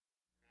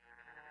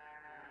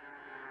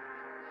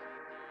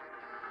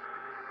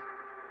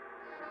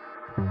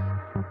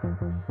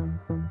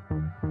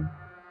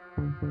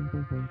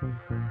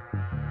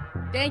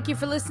Thank you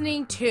for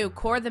listening to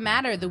Core the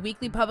Matter, the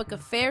weekly public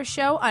affairs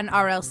show on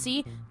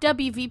RLC,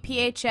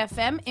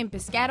 WVPH-FM in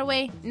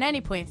Piscataway,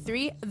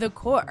 90.3 The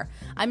Core.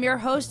 I'm your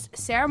host,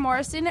 Sarah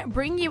Morrison,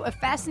 bringing you a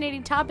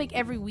fascinating topic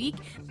every week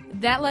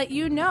that let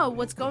you know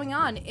what's going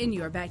on in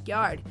your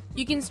backyard.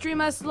 You can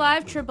stream us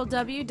live,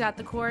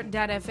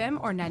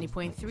 www.thecore.fm or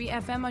 90.3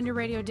 FM on your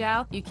radio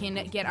dial. You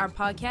can get our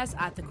podcast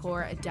at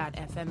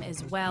thecore.fm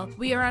as well.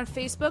 We are on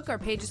Facebook. Our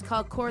page is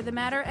called Core the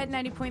Matter at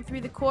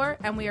 90.3 The Core,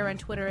 and we are on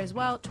Twitter as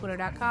well,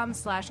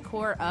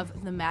 twitter.com/Core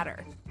of the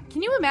Matter.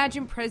 Can you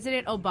imagine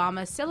President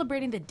Obama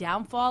celebrating the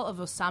downfall of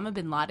Osama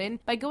bin Laden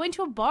by going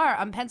to a bar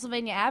on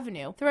Pennsylvania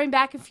Avenue, throwing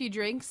back a few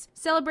drinks,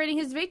 celebrating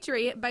his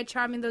victory by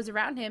charming those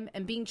around him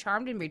and being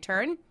charmed in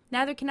return?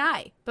 Neither can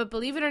I. But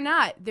believe it or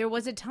not, there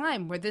was a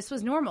time where this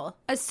was normal.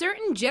 A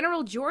certain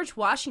General George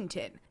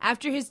Washington,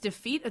 after his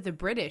defeat of the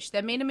British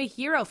that made him a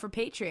hero for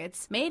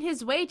patriots, made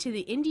his way to the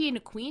Indian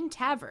Queen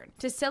Tavern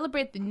to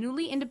celebrate the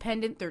newly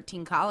independent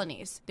 13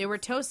 colonies. There were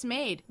toasts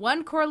made,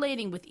 one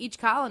correlating with each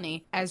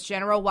colony, as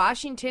General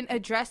Washington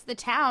addressed the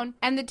town,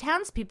 and the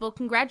townspeople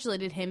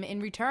congratulated him in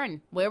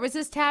return. Where was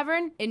this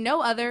tavern? In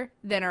no other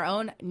than our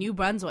own New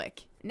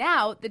Brunswick.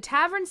 Now, the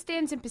tavern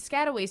stands in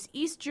Piscataway's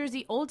East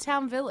Jersey Old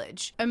Town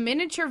Village, a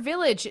miniature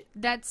village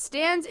that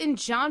stands in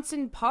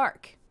Johnson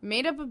Park,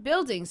 made up of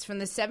buildings from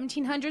the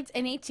 1700s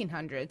and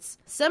 1800s.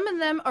 Some of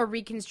them are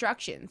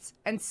reconstructions,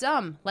 and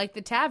some, like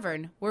the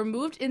tavern, were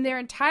moved in their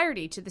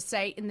entirety to the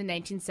site in the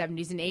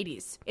 1970s and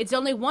 80s. It's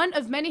only one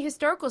of many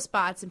historical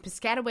spots in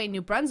Piscataway,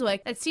 New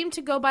Brunswick, that seem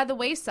to go by the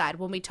wayside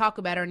when we talk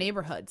about our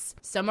neighborhoods.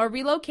 Some are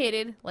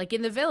relocated, like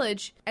in the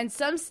village, and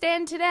some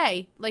stand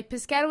today, like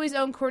Piscataway's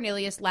own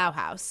Cornelius Lau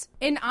House.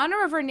 In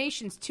honor of our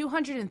nation's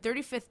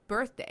 235th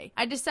birthday,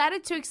 I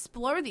decided to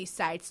explore these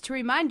sites to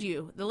remind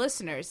you, the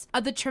listeners,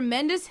 of the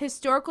tremendous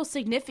historical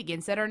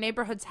significance that our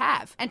neighborhoods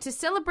have, and to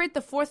celebrate the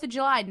 4th of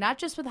July not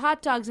just with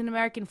hot dogs and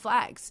American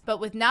flags, but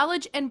with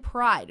knowledge and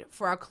pride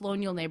for our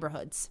colonial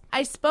neighborhoods.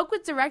 I spoke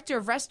with Director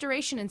of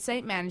Restoration and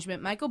Site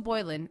Management Michael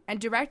Boylan and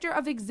Director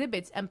of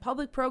Exhibits and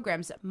Public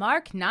Programs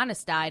Mark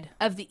Nonestide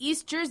of the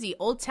East Jersey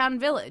Old Town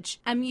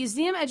Village, and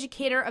Museum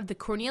Educator of the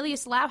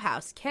Cornelius Lau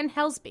House Ken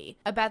Helsby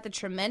about the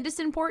tremendous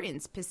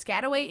importance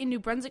Piscataway and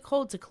New Brunswick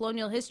hold to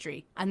colonial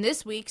history on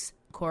this week's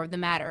Core of the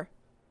Matter.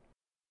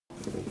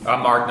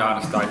 I'm Mark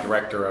Nonestide,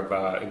 Director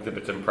of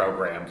Exhibits and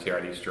Programs here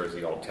at East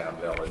Jersey Old Town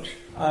Village.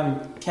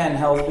 I'm Ken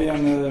Helsby.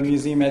 I'm the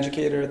Museum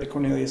Educator at the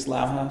Cornelius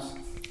Lau House.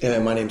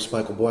 My name's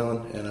Michael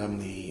Boylan, and I'm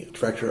the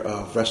Director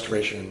of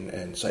Restoration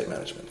and Site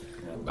Management.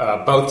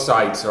 Both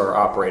sites are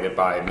operated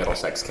by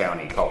Middlesex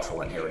County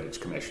Cultural and Heritage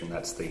Commission.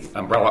 That's the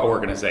umbrella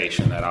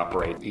organization that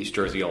operates East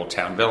Jersey Old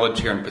Town Village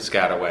here in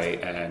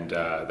Piscataway and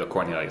the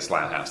Cornelius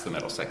Lau House, the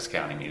Middlesex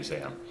County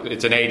Museum.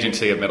 It's an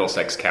agency of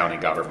Middlesex County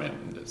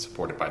government that's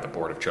supported by the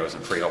Board of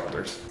Chosen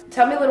Freeholders.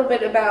 Tell me a little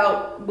bit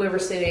about where we're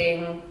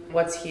sitting,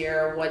 what's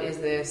here, what is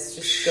this?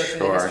 Just go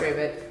through the history of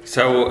it.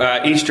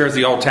 So East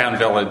Jersey Old Town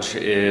Village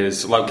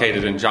is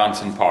located in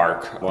Johnson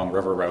Park along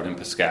River Road in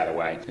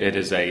Piscataway. It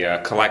is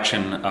a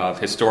collection of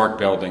historic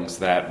buildings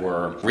that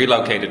were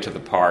relocated to the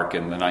park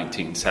in the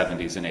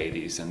 1970s and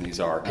 80s, and these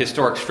are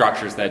historic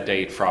structures that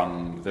date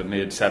from the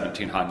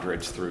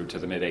mid-1700s through to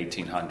the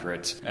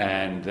mid-1800s,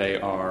 and they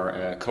are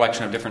a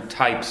collection of different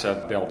types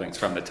of buildings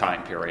from the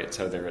time period.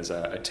 So there is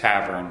a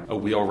tavern, a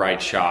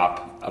wheelwright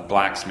shop, a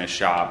blacksmith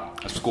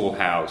shop, a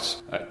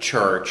schoolhouse, a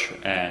church,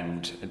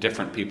 and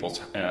different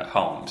people's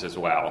homes as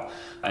well.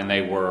 And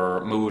they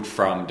were moved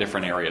from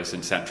different areas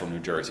in central New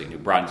Jersey, New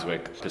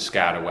Brunswick,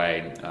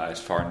 Piscataway, as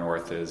far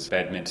north as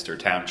Bedminster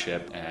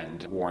Township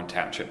and Warren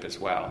Township as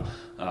well.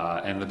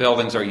 And the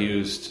buildings are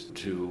used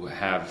to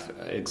have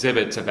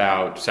exhibits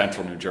about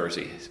central New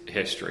Jersey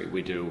history.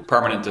 We do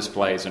permanent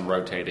displays and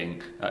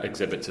rotating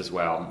exhibits as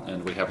well,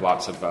 and we have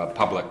lots of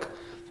public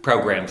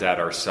programs at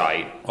our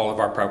site. All of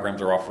our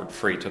programs are offered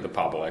free to the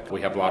public. We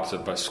have lots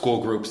of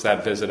school groups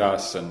that visit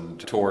us and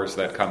tours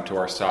that come to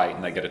our site,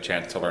 and they get a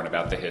chance to learn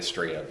about the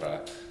history of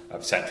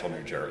central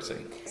New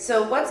Jersey.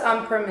 So what's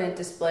on permanent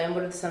display, and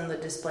what are some of the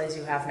displays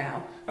you have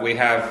now? We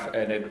have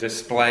a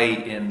display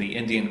in the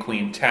Indian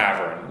Queen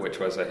Tavern, which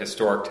was a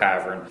historic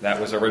tavern that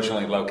was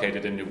originally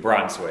located in New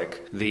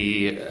Brunswick.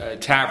 The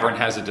tavern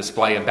has a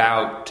display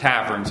about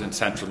taverns in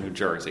central New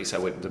Jersey,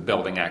 so the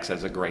building acts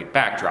as a great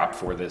backdrop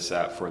for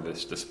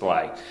this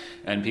display.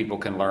 And people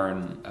can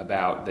learn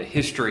about the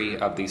history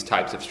of these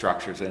types of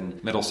structures in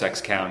Middlesex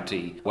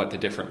County, what the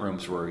different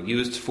rooms were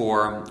used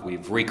for.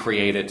 We've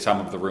recreated some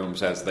of the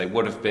rooms as they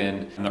would have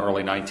been in the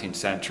early 19th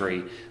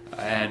century.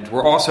 And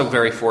we're also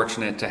very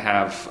fortunate to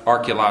have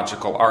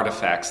archaeological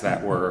artifacts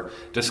that were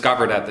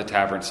discovered at the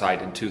tavern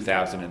site in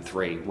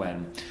 2003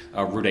 when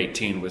Route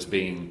 18 was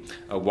being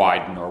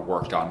widened or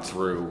worked on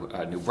through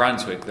New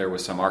Brunswick. There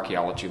was some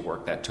archaeology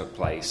work that took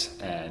place,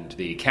 and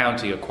the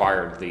county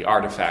acquired the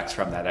artifacts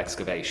from that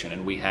excavation,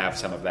 and we have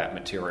some of that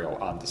material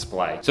on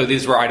display. So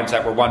these were items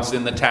that were once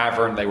in the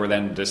tavern, they were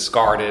then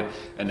discarded,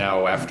 and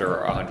now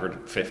after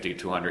 150,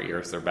 200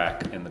 years, they're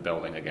back in the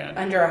building again.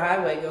 Under a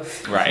highway, go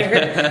figure.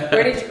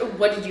 Right.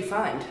 What did you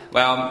find?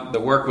 Well, the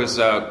work was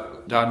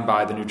done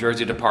by the New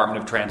Jersey Department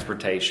of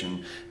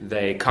Transportation.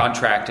 They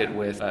contracted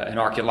with an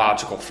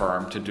archaeological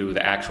firm to do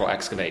the actual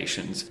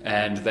excavations,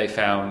 and they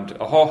found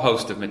a whole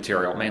host of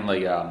material,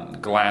 mainly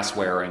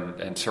glassware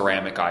and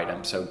ceramic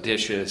items, so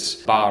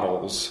dishes,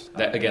 bottles,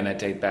 that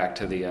date back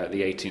to the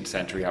 18th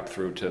century up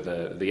through to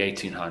the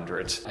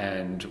 1800s.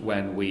 And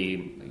when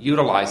we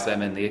utilized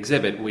them in the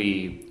exhibit,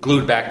 we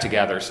glued back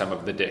together some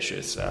of the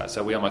dishes.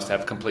 So we almost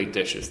have complete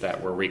dishes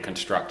that were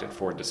reconstructed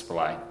for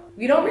display.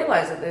 You don't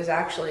realize that there's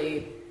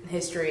actually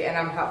history, and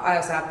I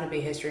also happen to be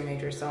a history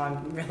major, so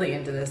I'm really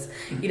into this.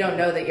 You don't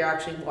know that you're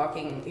actually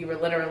you were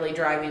literally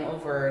driving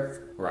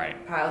over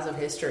piles of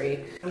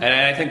history. And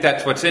I think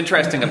that's what's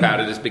interesting about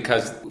it, is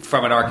because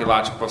from an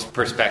archaeological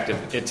perspective,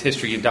 it's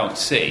history you don't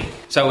see.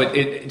 So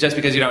it just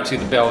because you don't see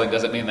the building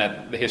doesn't mean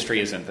that the history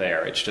isn't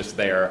there. It's just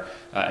there,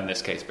 in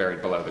this case,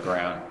 buried below the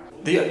ground.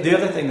 The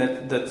other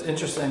thing that's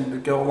interesting to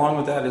go along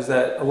with that is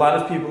that a lot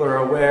of people are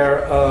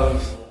aware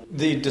of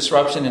the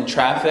disruption in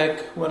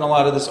traffic when a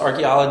lot of this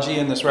archaeology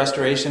and this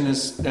restoration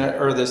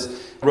or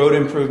this road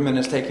improvement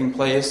is taking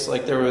place.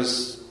 Like, there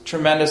was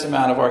tremendous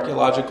amount of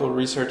archaeological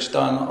research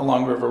done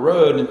along River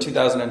Road in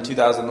 2000 and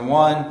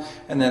 2001,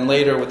 and then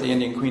later with the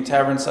Indian Queen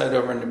Tavern site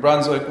over in New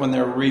Brunswick when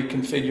they're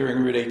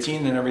reconfiguring Route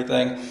 18 and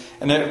everything.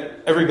 And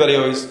everybody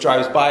always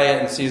drives by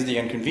it and sees the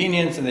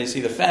inconvenience and they see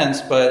the fence,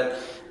 but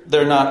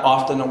they're not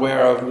often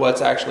aware of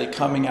what's actually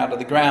coming out of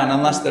the ground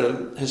unless they're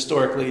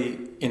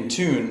historically in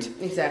tuned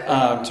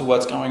to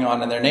what's going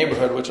on in their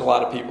neighborhood, which a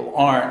lot of people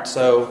aren't.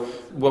 So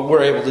what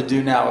we're able to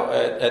do now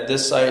at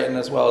this site, and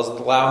as well as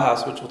the Lau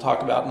House, which we'll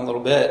talk about in a little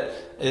bit,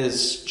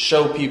 is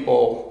show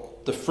people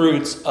the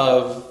fruits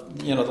of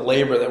the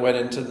labor that went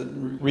into the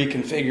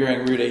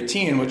reconfiguring Route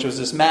 18, which was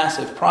this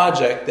massive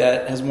project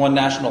that has won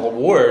national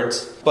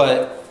awards,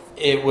 but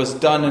it was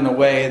done in a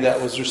way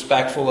that was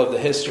respectful of the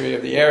history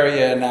of the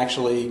area and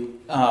actually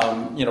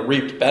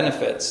reaped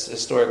benefits,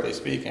 historically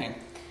speaking.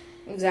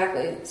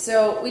 Exactly.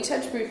 So we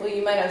touched briefly,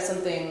 you might have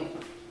something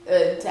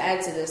to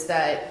add to this,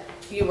 that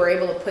you were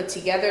able to put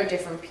together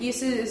different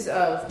pieces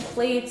of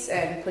plates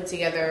and put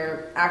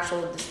together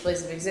actual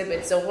displays of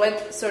exhibits. So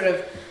what sort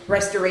of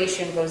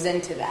restoration goes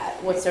into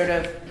that? What sort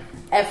of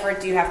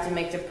effort do you have to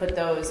make to put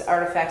those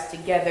artifacts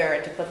together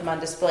and to put them on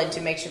display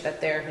to make sure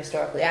that they're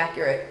historically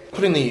accurate?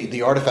 Putting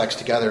the artifacts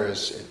together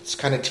it's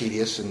kind of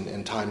tedious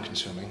and time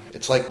consuming.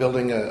 It's like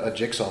building a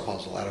jigsaw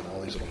puzzle out of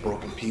all these little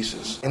broken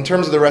pieces. In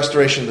terms of the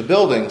restoration of the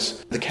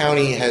buildings, the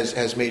county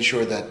has made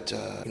sure that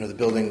the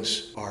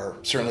buildings are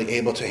certainly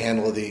able to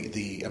handle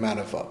the amount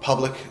of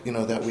public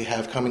that we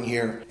have coming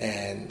here,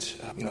 and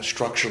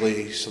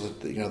structurally, so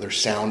that they're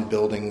sound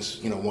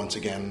buildings. Once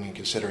again,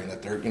 considering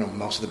that they're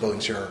most of the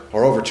buildings here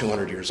are over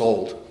 200 years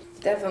old.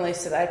 Definitely.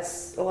 So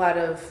that's a lot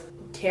of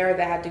care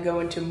that had to go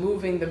into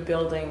moving the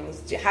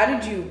buildings. How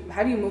do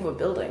you move a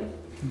building?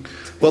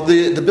 Well,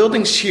 the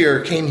buildings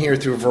here came here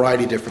through a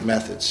variety of different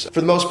methods.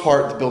 For the most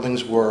part, the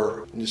buildings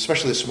were,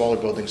 especially the smaller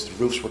buildings, the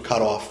roofs were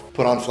cut off,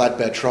 put on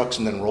flatbed trucks,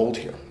 and then rolled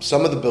here.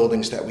 Some of the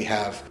buildings that we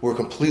have were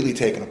completely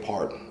taken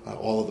apart.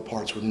 All of the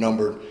parts were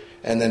numbered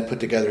and then put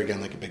together again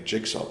like a big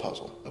jigsaw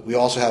puzzle. We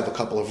also have a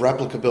couple of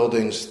replica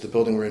buildings. The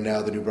building we're in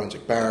now, the New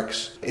Brunswick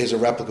Barracks, is a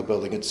replica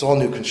building. It's all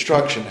new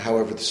construction.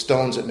 However, the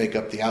stones that make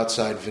up the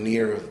outside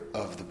veneer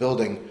of the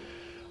building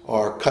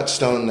are cut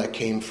stone that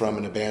came from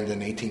an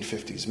abandoned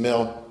 1850s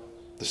mill.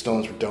 The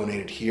stones were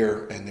donated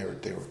here, and they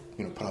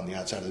were put on the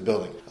outside of the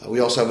building. We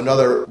also have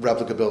another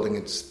replica building.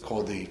 It's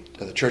called the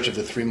Church of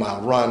the 3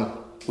 Mile Run,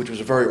 which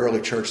was a very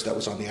early church that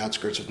was on the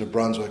outskirts of New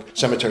Brunswick.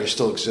 Cemetery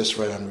still exists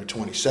right on Route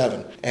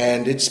 27.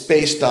 And it's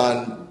based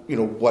on,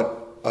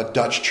 what a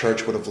Dutch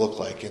church would have looked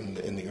like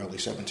in the early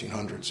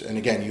 1700s. And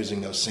again,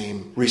 using those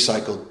same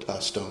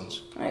recycled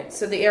stones. All right,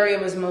 so the area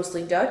was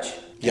mostly Dutch?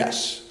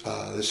 Yes.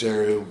 This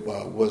area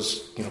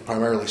was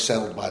primarily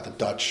settled by the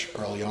Dutch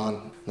early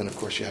on. Then, of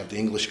course, you have the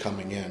English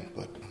coming in,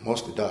 but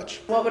mostly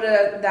Dutch. What would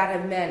that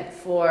have meant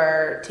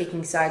for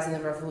taking sides in the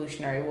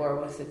Revolutionary War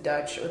with the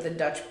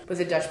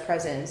Dutch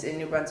presence in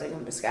New Brunswick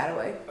and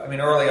Piscataway? I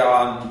mean, early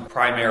on,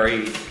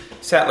 primary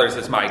settlers,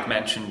 as Mike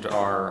mentioned,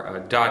 are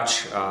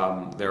Dutch.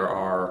 There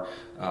are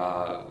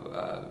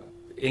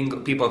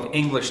people of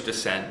English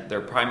descent.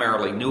 They're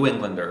primarily New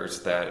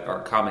Englanders that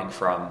are coming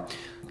from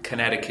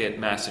Connecticut,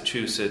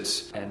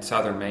 Massachusetts, and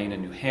southern Maine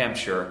and New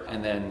Hampshire.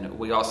 And then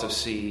we also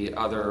see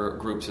other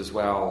groups as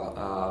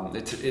well.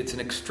 It's an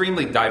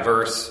extremely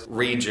diverse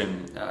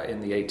region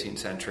in the 18th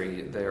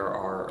century. There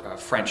are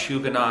French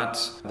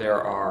Huguenots,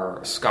 there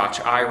are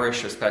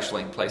Scotch-Irish,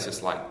 especially in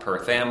places like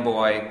Perth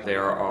Amboy,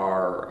 there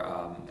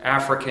are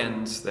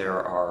Africans,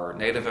 there are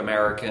Native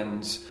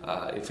Americans.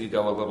 If you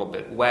go a little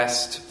bit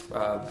west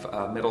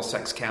of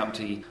Middlesex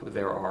County,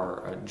 there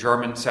are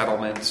German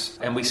settlements,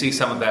 and we see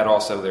some of that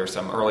also. There's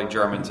some early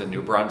Germans in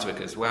New Brunswick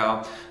as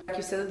well. Like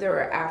you said, there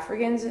were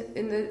Africans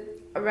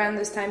around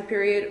this time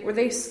period. Were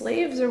they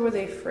slaves or were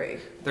they free?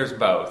 There's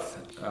both.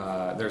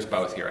 There's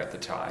both here at the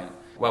time.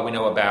 Well, we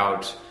know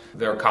about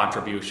their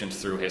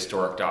contributions through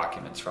historic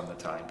documents from the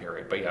time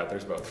period, but yeah,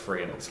 there's both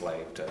free and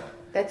enslaved.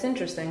 That's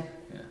interesting.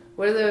 Yeah.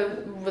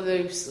 Were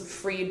they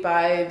freed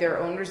by their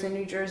owners in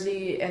New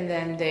Jersey, and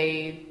then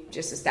they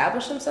just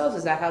established themselves?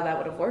 Is that how that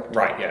would have worked?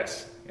 Right,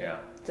 yes. Yeah.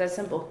 It's that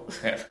simple.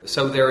 Yeah.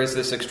 So there is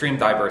this extreme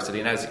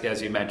diversity, and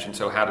as you mentioned,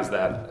 so how does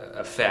that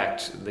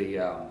affect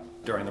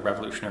during the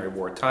Revolutionary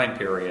War time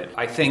period?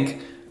 I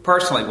think,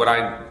 personally, what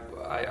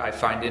I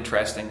find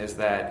interesting is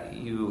that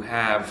you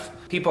have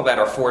people that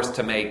are forced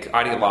to make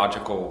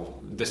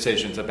ideological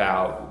decisions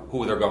about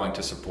who they're going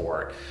to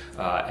support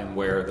and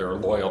where their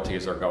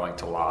loyalties are going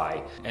to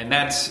lie. And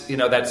that's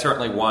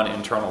certainly one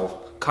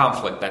internal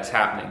conflict that's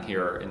happening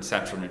here in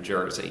central New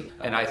Jersey.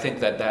 And I think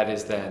that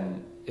is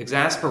then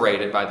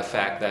exasperated by the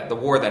fact that the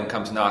war then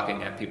comes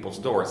knocking at people's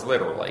doors,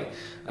 literally.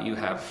 You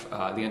have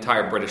the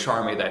entire British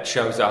Army that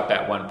shows up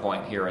at one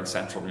point here in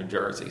central New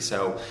Jersey.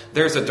 So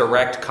there's a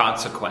direct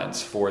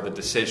consequence for the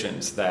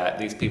decisions that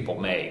these people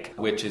make,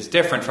 which is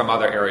different from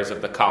other areas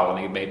of the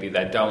colony, maybe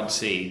that don't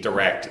see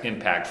direct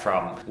impact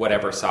from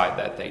whatever side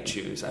that they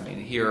choose. I mean,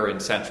 here in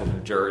central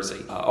New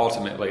Jersey,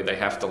 ultimately they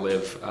have to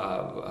live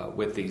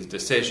with these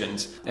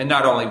decisions, and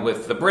not only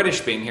with the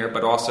British being here,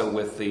 but also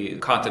with the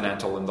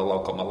Continental and the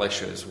local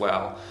militia as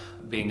well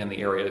being in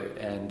the area,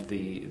 and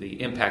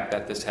the impact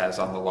that this has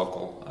on the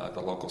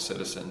local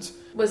citizens.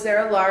 Was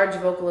there a large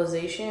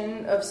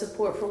vocalization of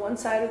support for one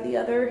side or the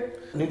other?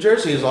 New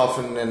Jersey is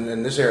often,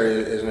 and this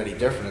area isn't any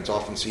different, it's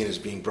often seen as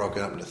being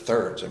broken up into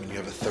thirds. I mean, you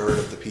have a third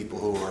of the people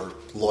who are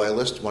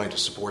loyalists, wanting to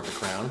support the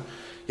crown.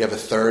 You have a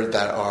third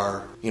that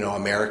are,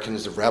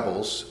 Americans, the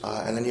rebels,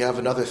 and then you have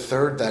another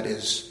third that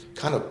is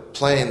kind of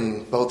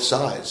playing both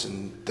sides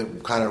and they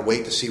kind of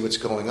wait to see what's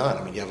going on.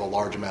 I mean, you have a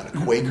large amount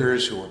of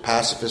Quakers who are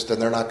pacifist,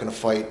 and they're not going to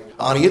fight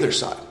on either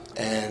side.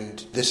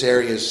 And this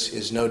area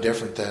is no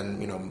different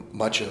than,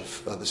 much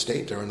of the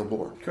state during the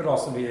war. Could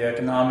also be the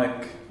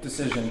economic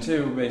decision,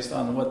 too, based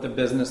on what the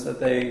business that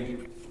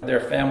their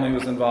family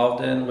was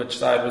involved in, which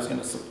side was going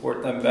to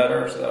support them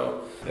better.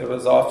 So it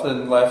was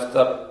often left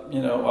up,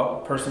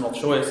 a personal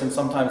choice, and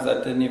sometimes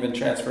that didn't even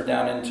transfer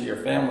down into your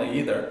family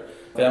either.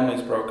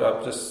 Families broke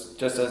up just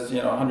as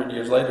 100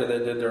 years later they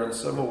did during the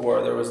Civil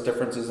War. There was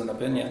differences in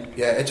opinion.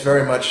 Yeah, it's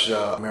very much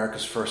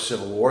America's first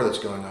Civil War that's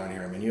going on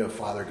here. I mean, you have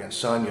father against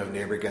son, you have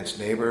neighbor against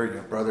neighbor, you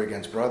have brother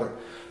against brother.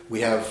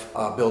 We have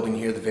a building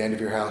here, the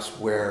Vanderveer House,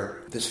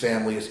 where this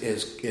family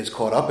is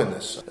caught up in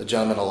this. The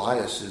gentleman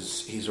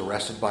Elias he's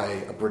arrested by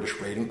a British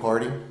raiding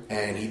party,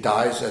 and he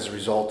dies as a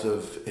result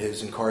of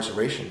his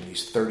incarceration.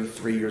 He's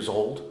 33 years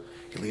old.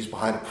 He leaves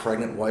behind a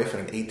pregnant wife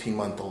and an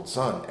 18-month-old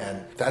son.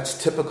 And that's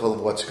typical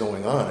of what's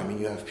going on. I mean,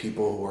 you have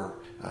people who are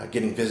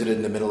getting visited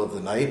in the middle of the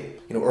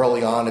night.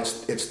 Early on,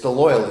 it's the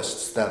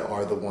loyalists that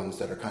are the ones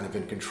that are kind of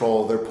in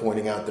control. They're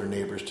pointing out their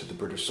neighbors to the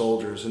British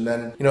soldiers. And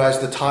then, as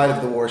the tide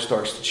of the war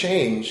starts to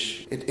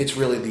change, it's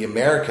really the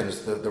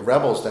Americans, the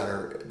rebels, that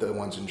are the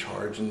ones in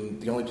charge. And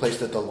the only place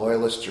that the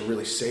loyalists are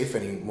really safe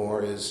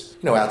anymore is,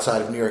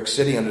 outside of New York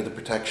City under the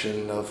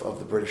protection of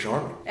the British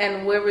Army.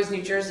 And where was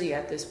New Jersey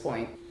at this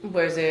point?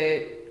 Was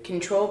it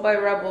controlled by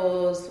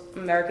rebels,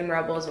 American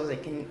rebels? Was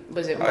it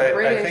British?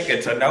 I think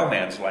it's a no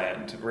man's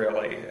land,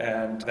 really,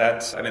 and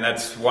that's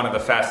one of the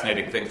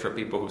fascinating things for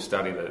people who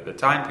study the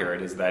time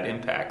period is that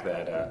impact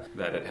that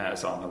it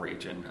has on the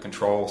region.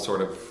 Control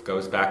sort of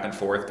goes back and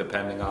forth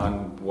depending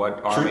on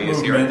what army is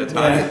here at the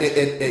time.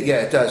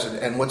 Yeah, it does.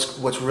 And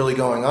what's really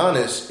going on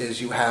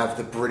is you have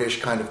the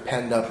British kind of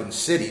penned up in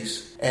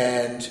cities,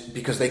 and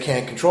because they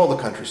can't control the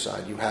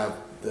countryside, you have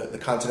the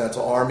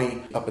Continental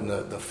Army up in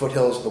the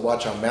foothills of the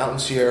Watchung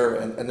Mountains here,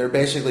 and they're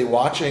basically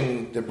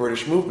watching the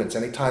British movements.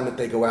 Anytime that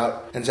they go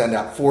out and send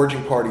out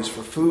foraging parties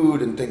for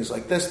food and things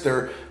like this,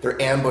 they're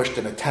ambushed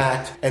and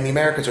attacked, and the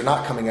Americans are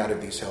not coming out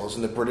of these hills,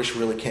 and the British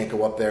really can't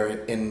go up there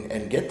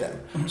and get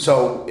them.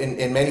 So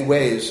in many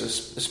ways,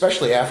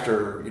 especially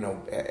after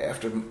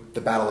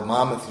the Battle of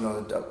Monmouth,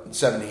 in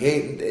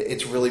 78,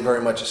 it's really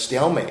very much a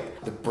stalemate.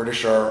 The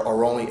British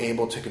are only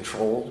able to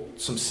control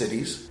some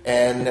cities,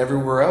 and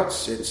everywhere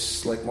else,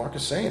 it's like Mark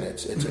is saying,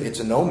 it's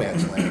a no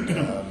man's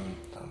land.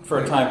 For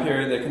a time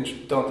period,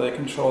 they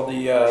control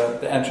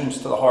the entrance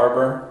to the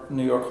harbor,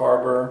 New York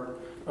Harbor,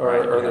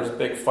 or there's a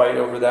big fight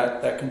over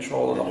that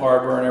control of the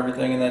harbor and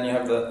everything, and then you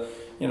have the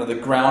the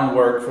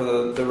groundwork for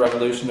the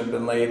revolution had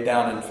been laid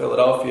down in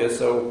Philadelphia.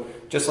 So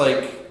just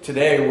like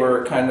today,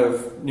 we're kind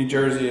of, New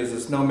Jersey is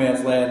this no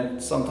man's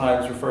land,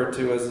 sometimes referred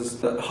to as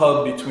the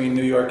hub between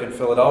New York and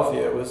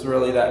Philadelphia. It was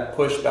really that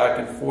push back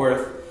and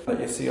forth that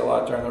you see a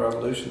lot during the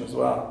Revolution as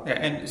well. Yeah,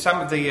 and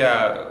some of the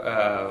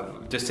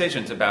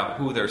decisions about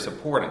who they're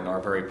supporting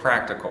are very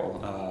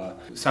practical.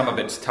 Some of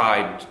it's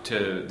tied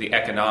to the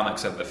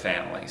economics of the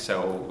family,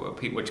 so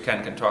which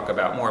Ken can talk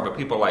about more, but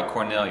people like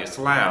Cornelius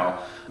Lau,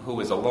 who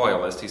is a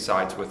loyalist, he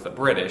sides with the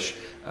British.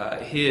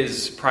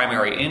 His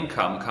primary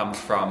income comes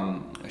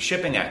from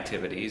shipping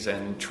activities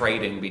and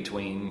trading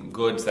between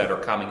goods that are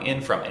coming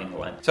in from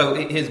England. So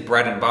his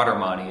bread and butter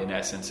money, in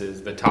essence,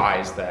 is the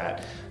ties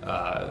that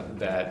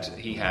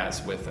he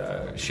has with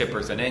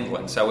shippers in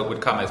England. So it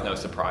would come as no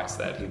surprise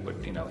that he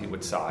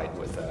would side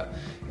with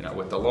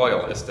the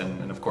loyalist.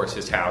 And of course,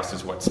 his house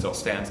is what still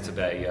stands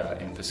today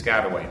in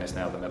Piscataway and is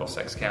now the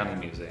Middlesex County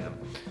Museum.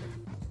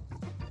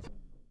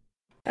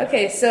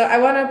 Okay, so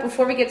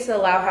before we get to the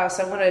Lau House,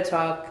 I want to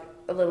talk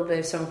a little bit,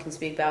 if someone can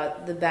speak,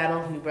 about the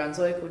Battle of New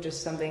Brunswick, which is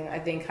something I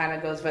think kind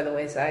of goes by the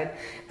wayside.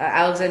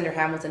 Alexander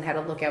Hamilton had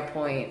a lookout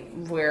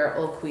point where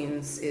Old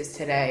Queens is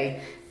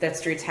today. That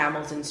street's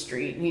Hamilton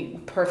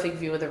Street. Perfect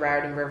view of the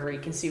Raritan River. You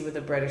can see where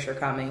the British are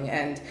coming.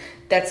 And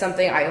that's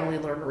something I only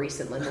learned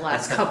recently in the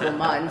last couple of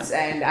months,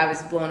 and I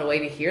was blown away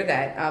to hear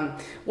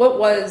that. What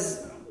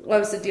was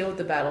the deal with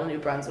the Battle of New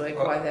Brunswick?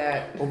 Why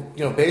that?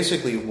 Well,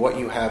 basically what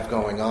you have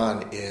going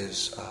on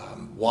is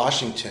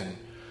Washington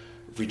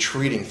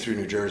retreating through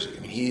New Jersey. I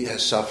mean, he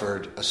has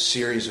suffered a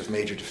series of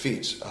major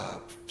defeats,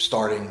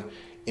 starting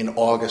in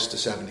August of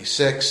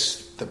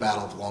 '76, the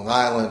Battle of Long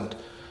Island,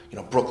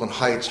 Brooklyn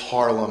Heights,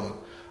 Harlem,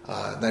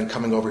 then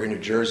coming over here to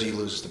New Jersey, he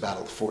loses the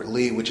Battle of Fort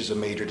Lee, which is a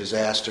major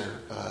disaster.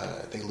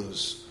 They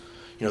lose,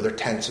 their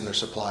tents and their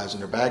supplies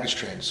and their baggage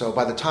train. So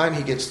by the time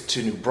he gets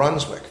to New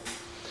Brunswick,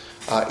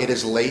 it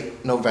is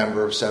late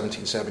November of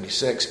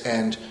 1776,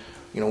 and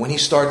when he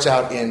starts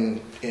out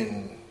in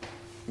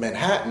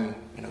Manhattan,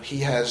 he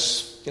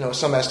has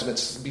some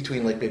estimates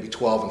between maybe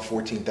 12 and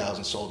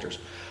 14,000 soldiers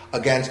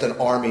against an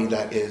army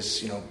that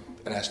is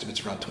an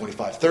estimate's around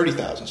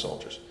 25,000-30,000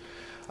 soldiers.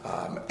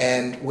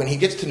 And when he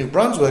gets to New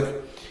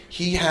Brunswick,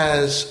 he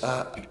has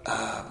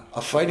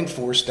a fighting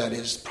force that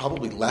is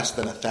probably less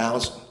than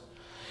 1,000.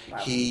 Wow.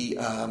 He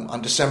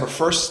on December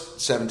 1st,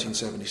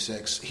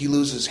 1776, he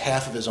loses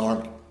half of his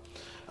army.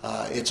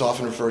 It's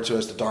often referred to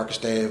as the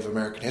darkest day of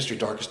American history,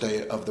 darkest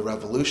day of the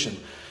Revolution.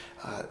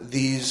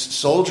 These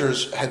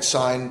soldiers had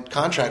signed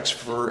contracts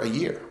for a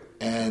year,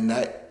 and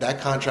that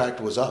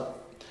contract was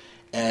up.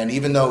 And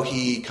even though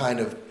he kind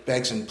of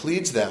begs and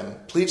pleads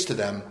to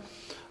them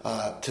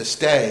to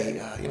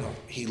stay,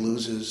 he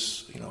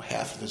loses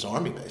half of his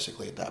army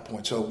basically at that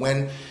point. So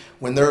when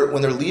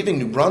they're leaving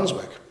New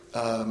Brunswick,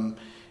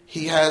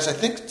 he has, I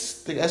think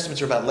the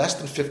estimates are about less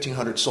than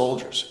 1,500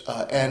 soldiers,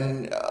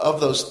 and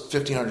of those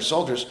 1,500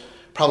 soldiers,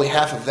 probably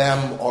half of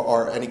them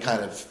are in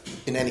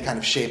any kind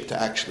of shape to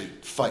actually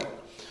fight.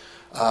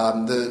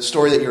 The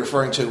story that you're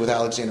referring to with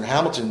Alexander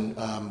Hamilton,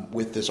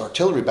 with this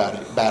artillery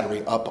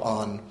battery up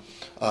on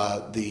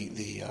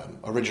the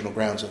original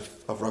grounds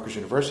of Rutgers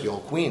University,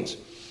 Old Queens,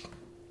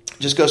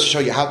 just goes to show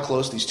you how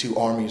close these two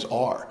armies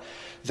are.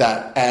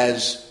 That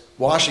as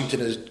Washington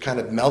is kind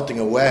of melting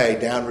away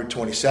down Route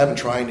 27,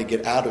 trying to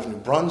get out of New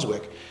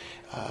Brunswick,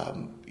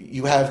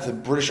 you have the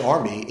British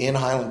Army in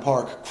Highland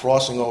Park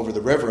crossing over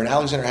the river, and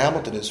Alexander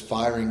Hamilton is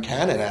firing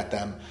cannon at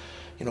them,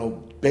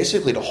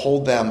 basically to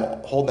hold them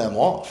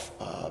off.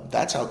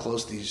 That's how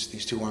close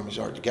these two armies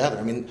are together.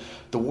 I mean,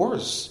 the war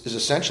is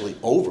essentially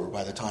over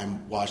by the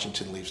time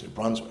Washington leaves New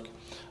Brunswick.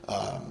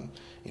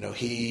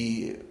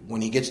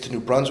 When he gets to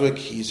New Brunswick,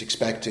 he's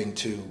expecting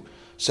to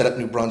set up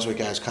New Brunswick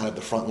as kind of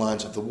the front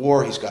lines of the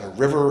war. He's got a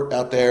river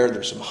out there.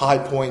 There's some high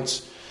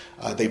points.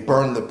 They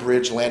burned the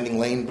bridge, Landing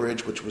Lane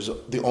Bridge, which was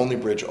the only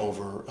bridge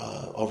over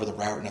the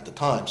Raritan at the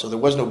time. So there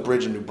was no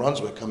bridge in New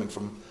Brunswick coming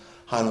from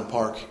Highland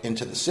Park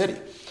into the city.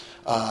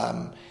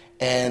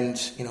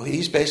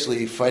 He's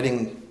basically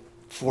fighting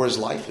for his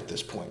life at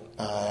this point.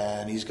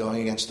 And he's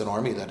going against an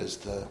army that is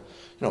the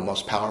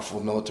most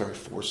powerful military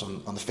force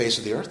on the face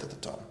of the earth at the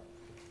time.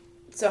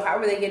 So how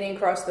were they getting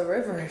across the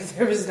river if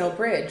there was no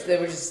bridge? They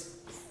were just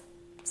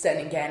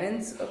sending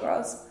cannons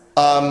across?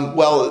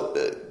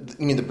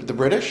 You mean the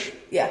British?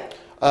 Yeah.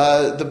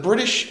 The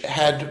British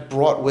had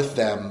brought with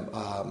them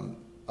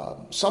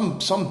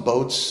some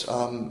boats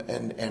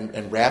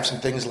and rafts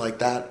and things like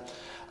that.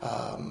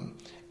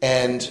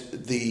 And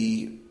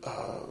the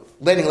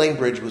Landing Lane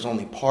Bridge was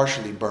only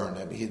partially burned.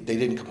 I mean, they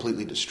didn't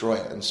completely destroy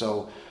it. And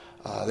so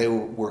they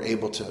were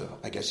able to,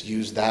 I guess,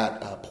 use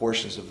that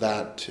portions of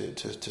that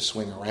to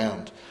swing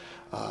around.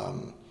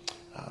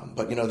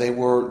 But they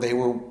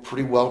were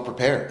pretty well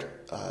prepared.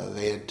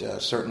 They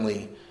had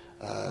certainly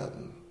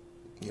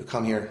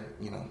come here,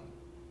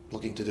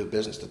 looking to do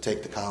business to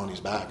take the colonies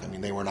back. I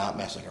mean, they were not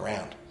messing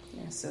around.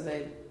 Yeah, so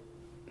they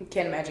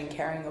can't imagine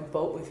carrying a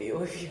boat with you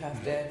if you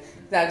have to.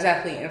 Not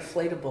exactly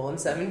inflatable in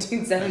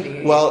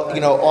 1770. Well,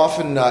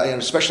 often,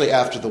 especially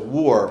after the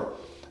war,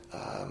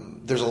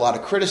 there's a lot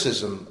of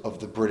criticism of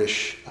the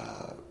British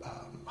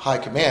high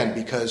command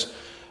because,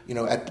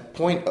 at the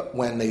point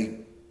when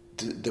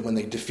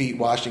they defeat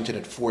Washington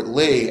at Fort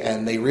Lee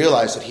and they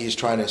realize that he's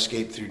trying to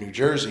escape through New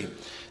Jersey,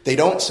 they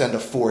don't send a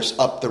force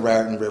up the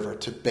Raritan River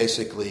to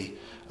basically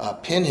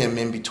pin him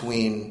in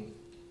between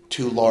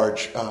two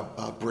large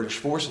British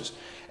forces.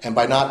 And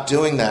by not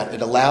doing that,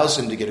 it allows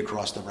him to get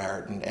across the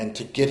Raritan and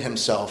to get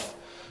himself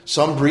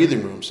some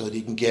breathing room so that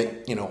he can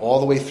get, all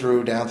the way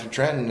through, down through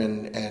Trenton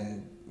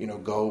and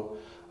go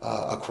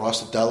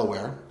across the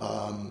Delaware,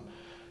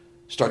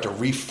 start to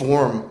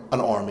reform an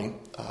army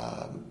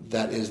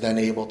that is then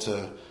able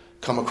to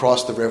come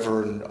across the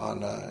river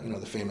on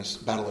the famous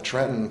Battle of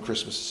Trenton,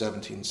 Christmas of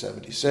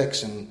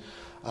 1776,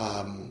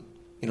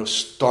 and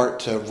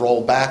start to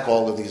roll back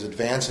all of these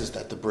advances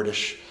that the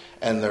British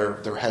and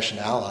their Hessian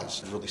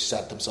allies really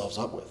set themselves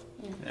up with.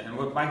 And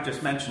what Mike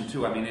just mentioned,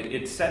 too,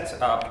 it sets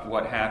up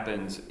what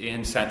happens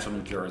in central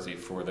New Jersey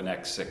for the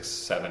next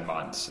 6-7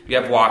 months. You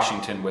have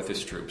Washington with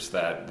his troops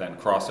that then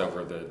cross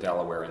over the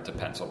Delaware into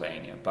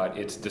Pennsylvania. But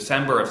it's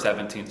December of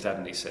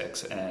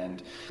 1776,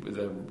 and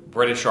the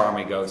British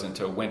Army goes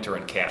into winter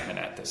encampment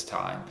at this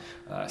time.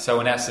 So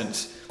in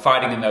essence,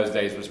 fighting in those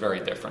days was very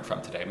different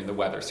from today. The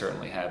weather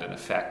certainly had an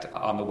effect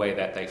on the way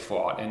that they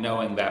fought. And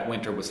knowing that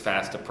winter was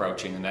fast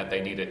approaching and that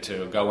they needed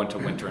to go into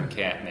winter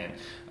encampment,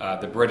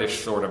 the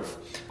British sort of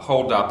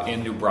holed up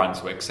in New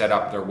Brunswick, set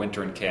up their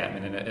winter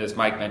encampment. And as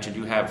Mike mentioned,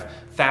 you have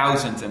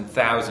thousands and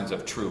thousands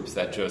of troops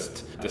that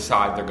just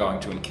decide they're going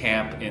to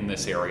encamp in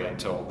this area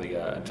until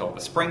the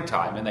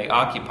springtime. And they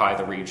occupy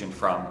the region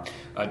from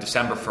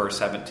December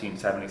 1st,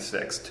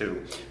 1776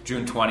 to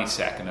June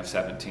 22nd of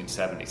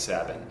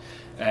 1777.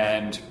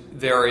 And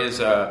there is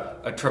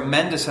a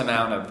tremendous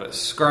amount of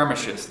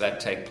skirmishes that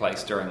take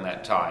place during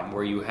that time,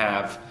 where you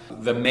have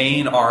the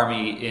main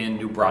army in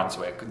New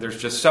Brunswick. There's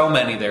just so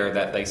many there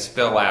that they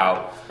spill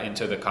out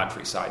into the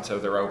countryside. So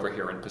they're over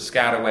here in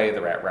Piscataway,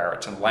 they're at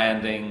Raritan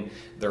Landing,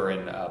 they're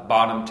in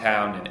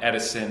Bottomtown in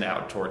Edison,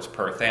 out towards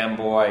Perth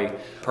Amboy.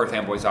 Perth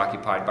Amboy is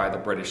occupied by the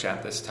British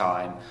at this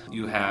time.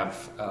 You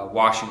have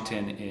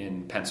Washington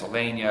in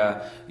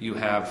Pennsylvania. You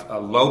have a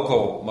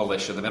local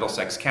militia, the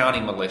Middlesex County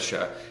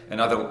Militia,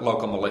 and other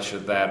local militia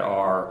that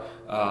are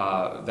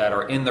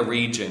in the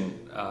region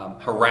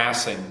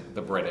harassing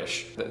the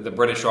British. The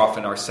British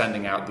often are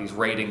sending out these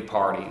raiding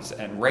parties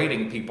and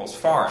raiding people's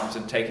farms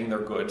and taking their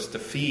goods to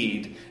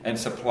feed and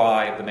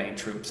supply the main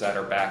troops that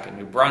are back in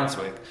New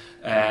Brunswick.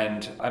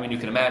 And you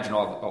can imagine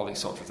all these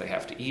soldiers, they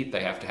have to eat,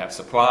 they have to have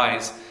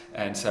supplies,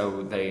 and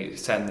so they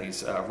send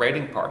these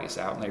raiding parties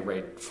out and they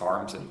raid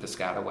farms in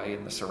Piscataway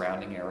and the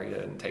surrounding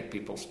area and take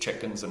people's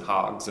chickens and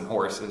hogs and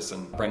horses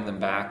and bring them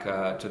back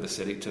to the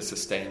city to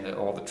sustain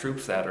all the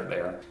troops that are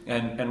there.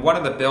 And one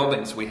of the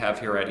buildings we have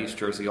here at East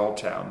Jersey Old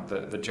Town,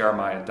 the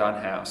Jeremiah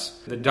Dunn House,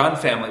 the Dunn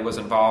family was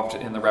involved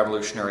in the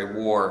Revolutionary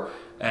War.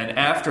 And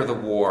after the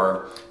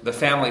war, the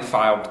family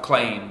filed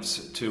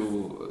claims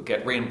to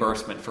get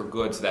reimbursement for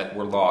goods that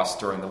were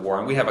lost during the war.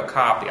 And we have a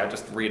copy. I'll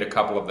just read a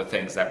couple of the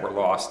things that were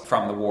lost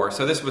from the war.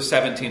 So this was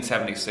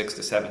 1776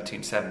 to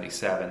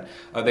 1777.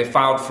 They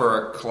filed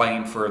for a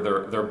claim for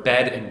their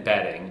bed and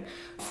bedding,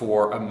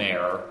 for a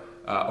mare,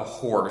 a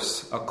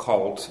horse, a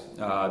colt.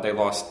 They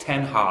lost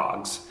 10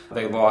 hogs.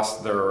 They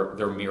lost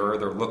their mirror,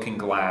 their looking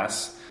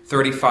glass.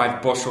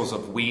 35 bushels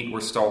of wheat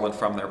were stolen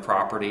from their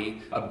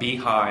property. A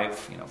beehive,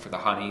 for the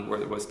honey,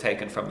 was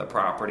taken from the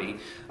property.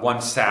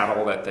 One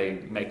saddle that they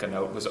make a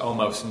note was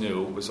almost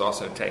new, was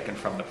also taken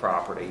from the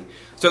property.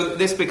 So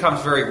this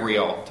becomes very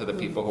real to the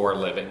people who are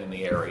living in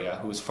the area,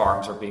 whose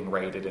farms are being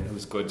raided and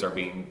whose goods are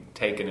being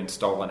taken and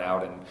stolen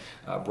out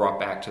and brought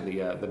back to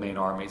the main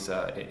armies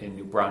in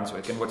New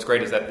Brunswick. And what's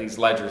great is that these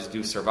ledgers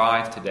do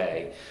survive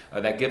today.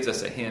 That gives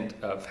us a hint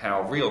of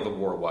how real the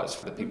war was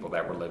for the people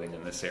that were living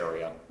in this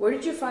area. Where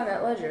did you find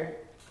that ledger?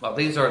 Well,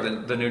 these are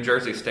the New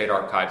Jersey State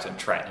Archives in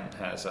Trenton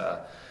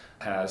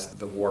has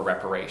the war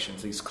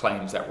reparations, these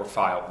claims that were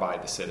filed by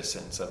the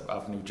citizens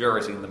of New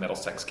Jersey, and the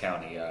Middlesex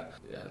County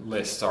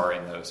lists are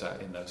in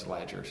those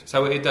ledgers.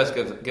 So it does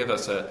give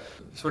us a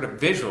sort of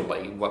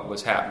visually what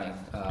was happening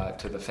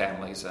to the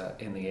families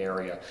in the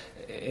area.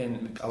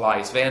 In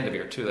Elias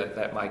Vanderveer, too,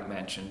 that Mike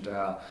mentioned,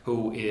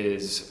 who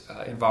is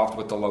involved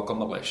with the local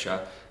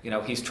militia.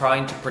 He's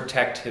trying to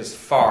protect his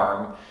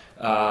farm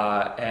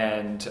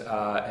and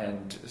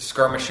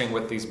skirmishing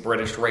with these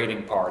British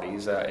raiding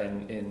parties,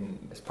 and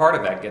as part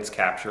of that gets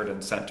captured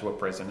and sent to a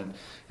prison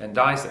and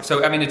dies there. So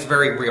it's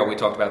very real. We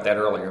talked about that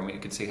earlier. You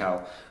can see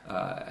how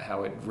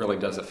it really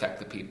does affect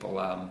the people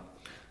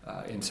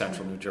in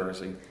central New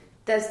Jersey.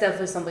 That's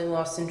definitely something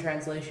lost in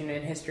translation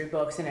in history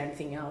books and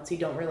anything else. You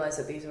don't realize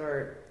that these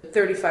were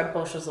 35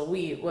 bushels of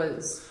wheat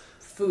was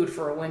food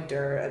for a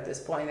winter at this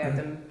point. They have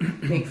to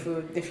make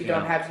food. If you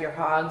don't have your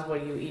hogs,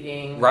 what are you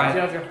eating? Right. If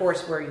you don't have your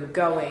horse, where are you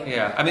going?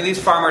 Yeah,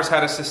 these farmers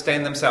had to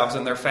sustain themselves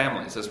and their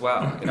families as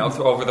well,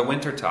 over the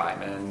winter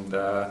time, and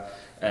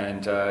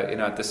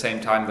at the same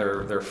time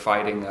they're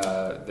fighting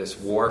this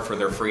war for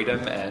their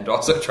freedom and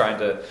also trying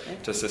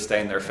to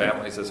sustain their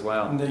families as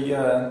well. And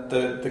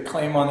the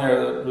claim on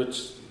there,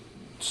 which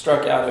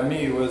struck out at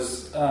me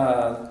was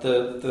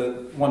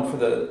the one for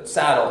the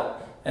saddle.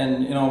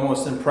 And,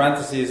 almost in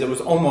parentheses, it was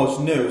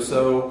almost new.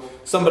 So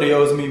somebody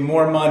owes me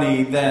more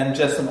money than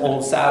just an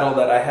old saddle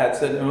that I had.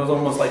 So it was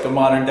almost like a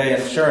modern day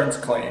insurance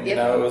claim.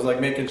 Yep. It was like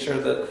making sure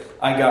that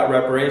I got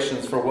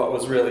reparations for what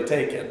was really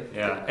taken.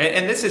 Yeah,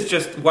 and this is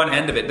just one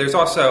end of it. There's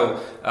also,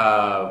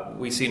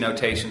 we see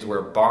notations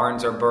where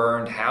barns are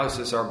burned,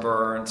 houses are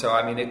burned. So,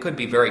 it could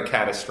be very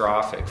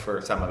catastrophic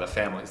for some of the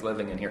families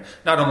living in here.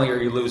 Not only are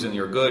you losing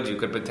your goods, you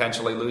could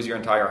potentially lose your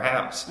entire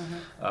house.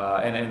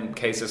 Mm-hmm. And in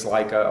cases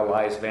like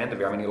Elias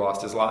Vanderveer, he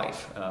lost his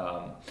life.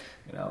 And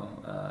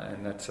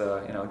that's,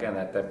 again,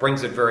 that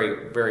brings it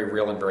very, very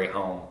real and very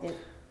home.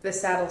 The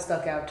saddle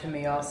stuck out to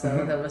me also.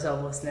 Mm-hmm. That was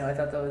almost new. I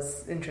thought that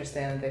was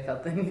interesting, and they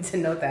felt the need to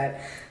note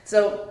that.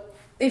 So,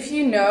 if do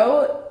you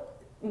know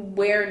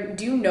where in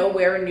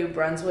New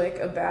Brunswick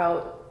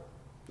about,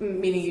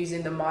 meaning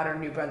using the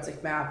modern New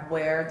Brunswick map,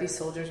 where these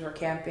soldiers were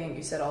camping?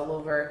 You said all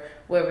over.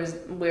 Where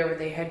were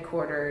they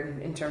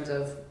headquartered in terms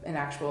of an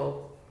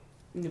actual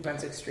New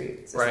Brunswick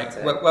street? Right.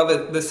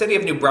 Well, the city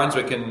of New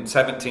Brunswick in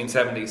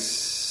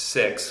 1776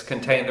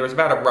 there was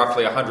about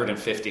roughly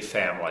 150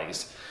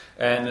 families.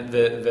 And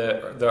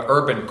the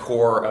urban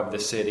core of the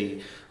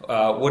city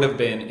would have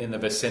been in the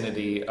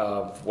vicinity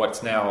of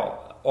what's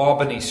now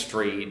Albany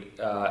Street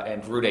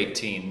and Route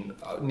 18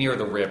 near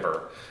the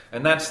river.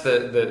 And that's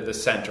the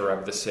center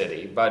of the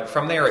city. But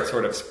from there it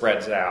sort of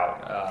spreads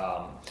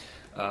out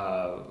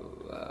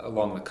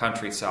along the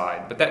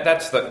countryside. But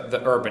that's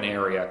the urban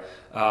area.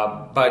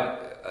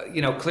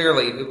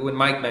 Clearly, when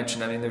Mike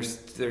mentioned,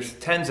 there's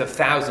tens of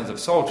thousands of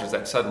soldiers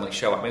that suddenly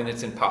show up.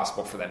 It's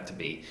impossible for them to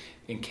be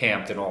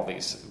encamped in all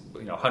these,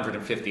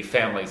 150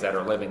 families that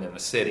are living in the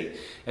city.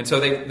 And so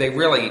they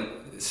really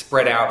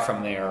spread out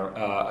from there.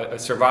 A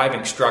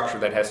surviving structure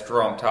that has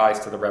strong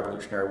ties to the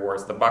Revolutionary War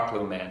is the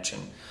Bucklew Mansion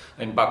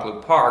in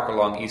Bucklew Park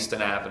along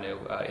Easton Avenue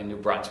in New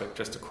Brunswick,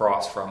 just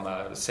across from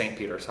the St.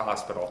 Peter's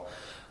Hospital.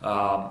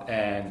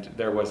 And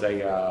there was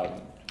I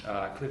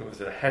believe it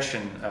was a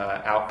Hessian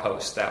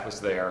outpost that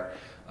was there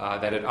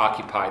that had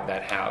occupied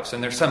that house.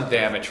 And there's some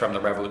damage from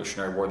the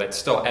Revolutionary War that's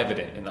still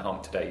evident in the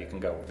home today. You can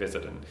go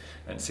visit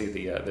and see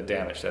the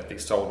damage that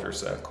these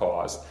soldiers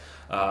caused.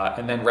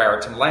 And then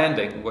Raritan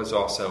Landing was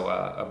also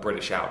a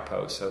British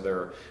outpost, so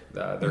they're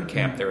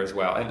camped there as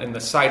well. And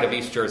the site of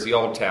East Jersey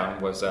Old Town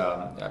was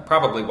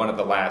probably one of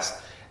the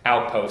last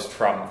outposts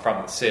from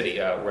the city,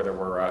 where there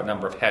were a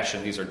number of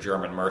Hessian, these are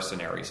German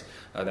mercenaries,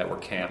 that were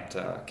camped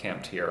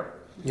here.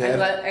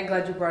 Yeah. I'm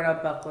glad you brought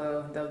up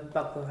Bucklew, the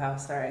Bucklew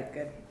House. All right,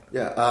 good.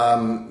 Yeah,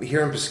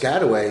 here in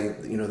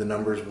Piscataway, the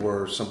numbers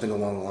were something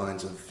along the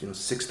lines of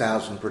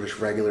 6,000 British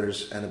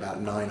regulars and about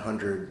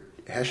 900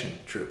 Hessian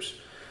troops.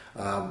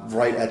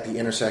 Right at the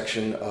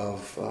intersection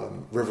of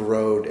River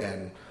Road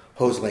and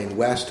Hose Lane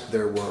West,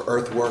 there were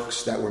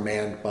earthworks that were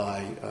manned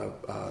by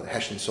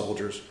Hessian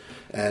soldiers,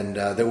 and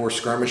there were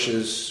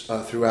skirmishes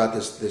throughout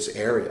this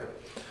area.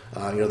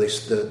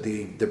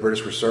 The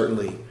British were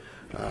certainly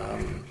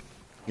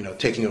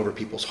taking over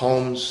people's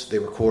homes. They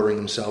were quartering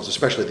themselves,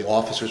 especially the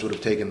officers would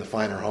have taken the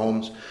finer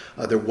homes.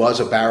 There was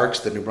a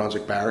barracks, the New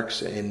Brunswick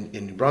Barracks in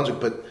New Brunswick,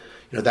 but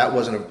that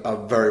wasn't a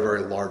very,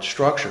 very large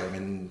structure.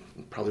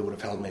 Probably would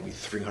have held maybe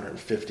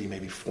 350,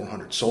 maybe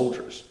 400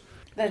 soldiers.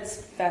 That's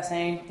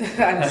fascinating.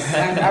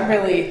 I'm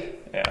really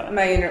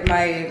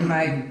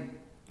my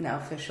now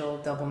official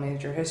double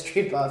major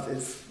history buff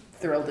is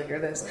thrilled to hear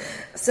this.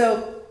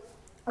 So,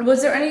 were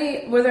there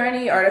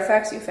any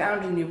artifacts you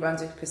found in New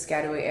Brunswick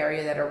Piscataway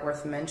area that are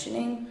worth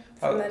mentioning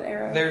from that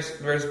era?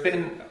 There's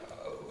been,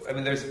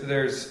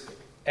 there's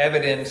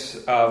evidence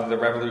of the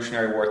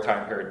Revolutionary War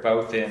time period,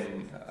 both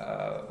in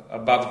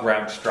above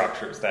ground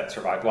structures that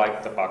survived,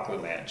 like the Bucklew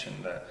Mansion,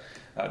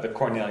 the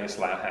Cornelius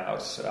Lau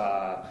House,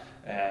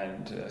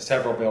 and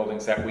several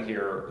buildings that we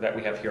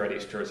have here at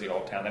East Jersey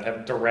Old Town that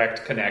have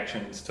direct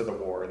connections to the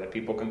war that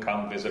people can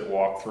come visit,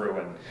 walk through,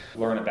 and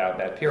learn about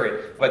that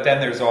period. But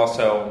then there's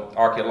also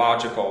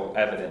archaeological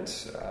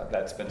evidence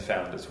that's been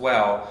found as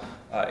well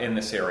in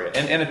this area,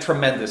 and a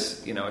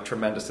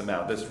tremendous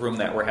amount. This room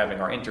that we're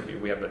having our interview,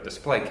 we have a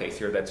display case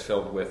here that's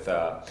filled with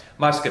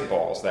musket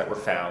balls that were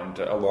found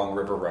along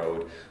River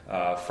Road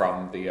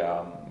from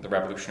the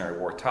Revolutionary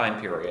War time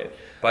period.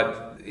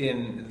 But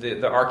in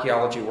the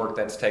archaeology work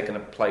that's taken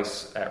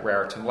place at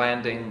Raritan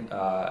Landing,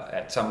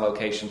 at some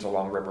locations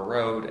along River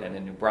Road, and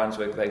in New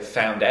Brunswick, they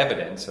found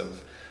evidence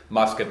of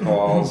musket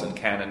balls and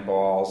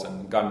cannonballs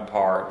and gun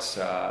parts,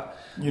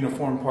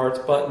 uniform parts,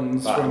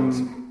 buttons.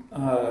 From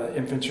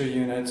infantry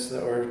units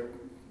that were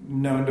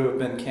known to have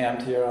been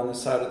camped here on the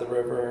side of the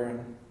river.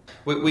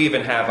 We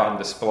even have on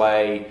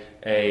display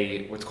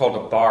what's called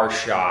a bar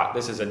shot.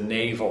 This is a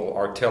naval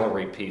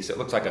artillery piece. It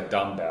looks like a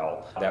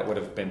dumbbell that would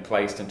have been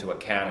placed into a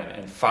cannon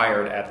and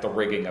fired at the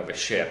rigging of a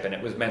ship. And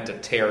it was meant to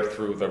tear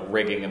through the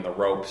rigging and the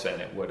ropes,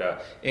 and it would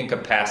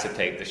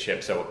incapacitate the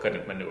ship so it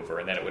couldn't maneuver.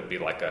 And then it would be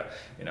like a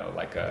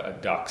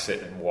duck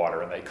sitting in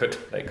water, and they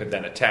could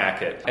then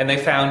attack it. And they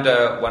found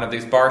one of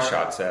these bar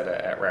shots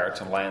at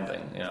Raritan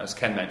Landing. As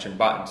Ken mentioned,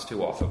 buttons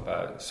too off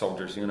of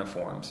soldiers'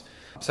 uniforms.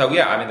 So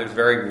there's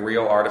very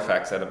real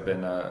artifacts that have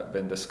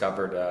been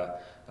discovered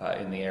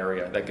in the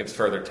area that gives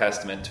further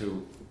testament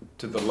to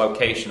the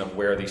location of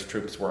where these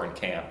troops were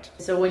encamped.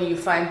 So when you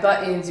find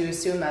buttons, you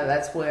assume that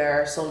that's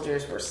where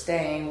soldiers were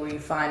staying. Where you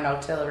find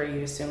artillery,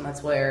 you assume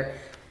that's where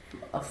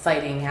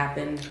fighting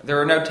happened.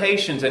 There are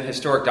notations in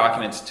historic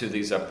documents to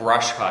these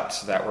brush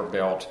huts that were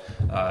built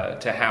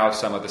to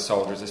house some of the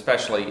soldiers,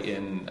 especially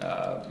in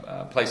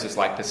places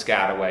like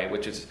Piscataway,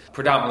 which is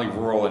predominantly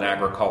rural and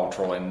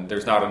agricultural, and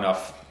there's not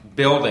enough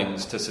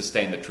buildings to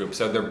sustain the troops,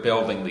 so they're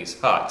building these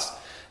huts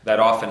that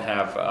often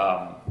have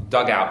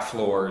dugout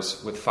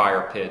floors with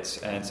fire pits,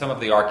 and some of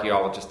the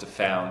archaeologists have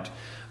found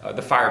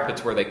the fire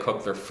pits where they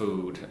cook their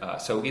food.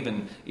 So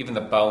even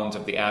the bones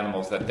of the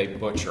animals that they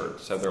butchered,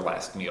 so their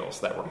last meals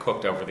that were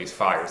cooked over these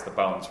fires, the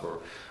bones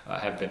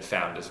have been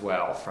found as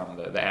well from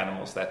the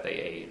animals that they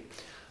ate.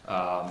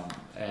 So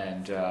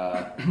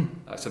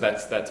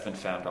that's been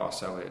found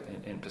also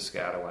in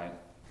Piscataway.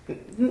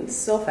 It's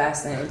so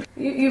fascinating.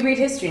 You read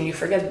history and you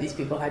forget that these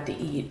people had to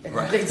eat. And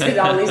right. They did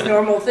all these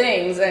normal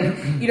things,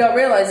 and you don't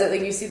realize it.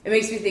 Like you see, it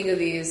makes me think of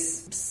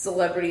these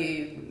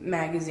celebrity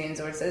magazines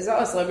where it says,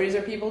 "Oh, celebrities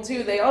are people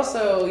too. They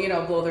also,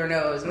 blow their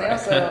nose, and they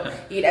also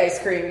eat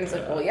ice cream." And it's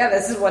like, well, yeah,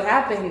 this is what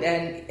happened,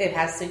 and it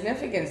has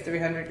significance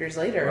 300 years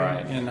later.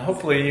 Right, and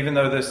hopefully, even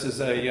though this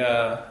is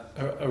a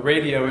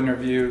radio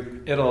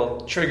interview,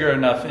 it'll trigger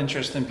enough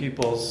interest in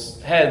people's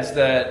heads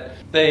that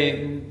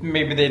they'd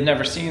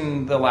never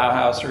seen the Lau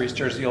House or East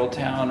Jersey Old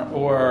Town,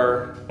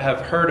 or have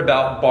heard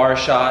about bar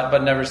shot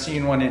but never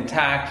seen one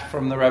intact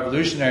from the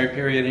Revolutionary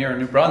period here in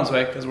New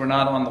Brunswick, because we're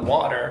not on the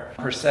water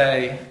per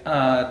se.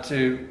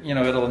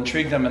 It'll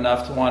intrigue them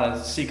enough to want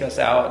to seek us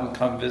out and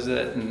come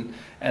visit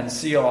and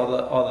see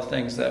all the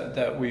things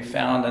that we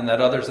found and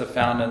that others have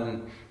found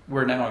and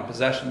we're now in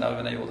possession of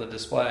and able to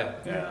display.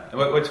 Yeah.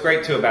 What's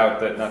great too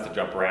about not to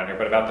jump around here,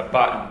 but about the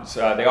buttons,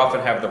 they often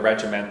have the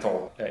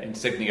regimental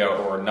insignia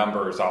or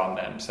numbers on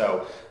them.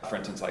 So, for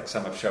instance, like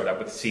some have showed up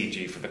with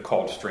CG for the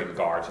Coldstream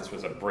Guards. This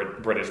was a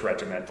British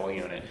regimental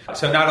unit.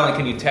 So not only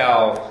can you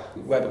tell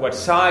what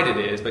side it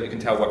is, but you can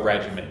tell what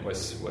regiment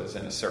was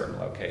in a certain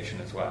location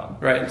as well.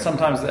 Right. And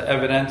sometimes the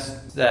evidence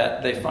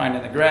that they find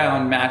in the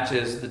ground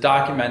matches the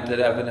documented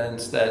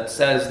evidence that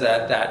says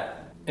that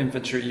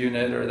infantry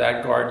unit or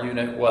that guard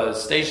unit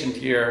was stationed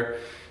here,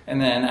 and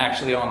then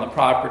actually on the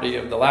property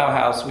of the Lau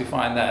House we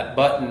find that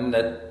button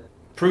that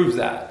proves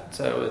that.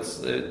 So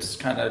it's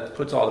kind of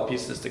puts all the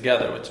pieces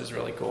together, which is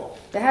really cool.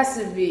 That has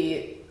to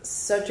be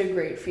such a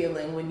great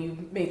feeling when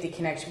you make the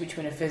connection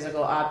between a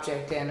physical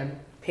object and a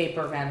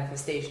paper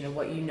manifestation of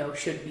what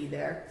should be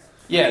there.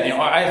 Yeah,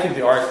 I think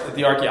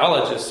the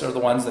archaeologists are the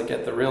ones that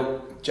get the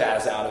real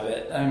jazz out of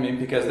it. I mean,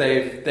 because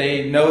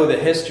they know the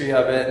history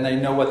of it and they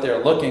know what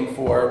they're looking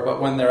for, but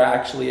when they're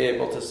actually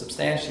able to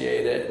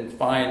substantiate it and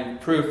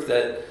find proof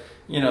that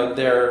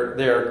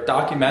their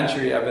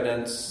documentary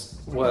evidence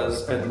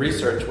and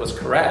research was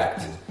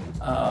correct,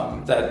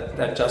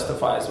 that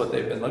justifies what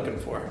they've been looking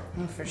for.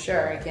 For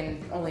sure, I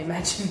can only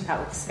imagine how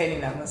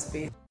exciting that must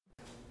be.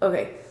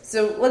 Okay,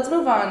 so let's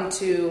move on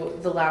to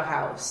the Lau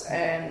House,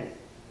 and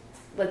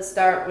let's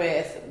start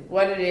with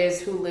what it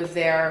is, who lived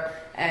there,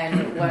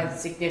 and what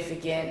its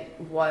significance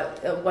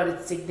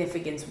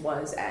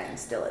was and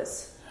still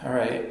is. All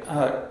right.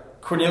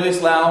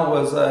 Cornelius Lau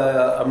was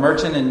a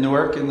merchant in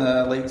Newark in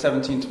the late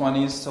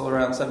 1720s till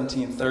around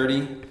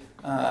 1730.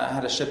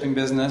 Had a shipping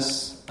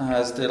business,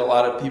 as did a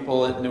lot of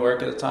people at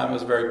Newark at the time. It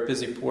was a very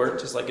busy port,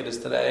 just like it is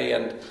today.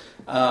 And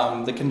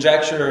the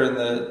conjecture and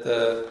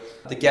the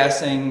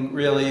guessing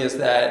really is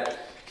that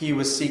he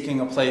was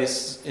seeking a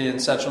place in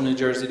central New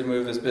Jersey to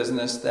move his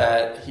business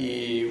that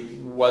he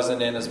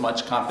wasn't in as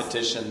much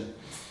competition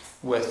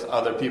with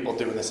other people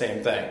doing the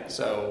same thing.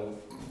 So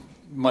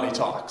money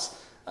talks.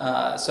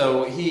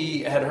 So he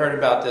had heard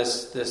about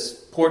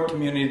this port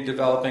community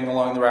developing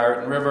along the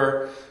Raritan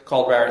River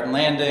called Raritan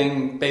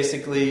Landing.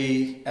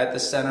 Basically at the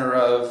center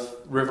of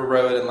River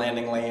Road and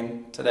Landing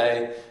Lane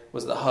today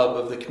was the hub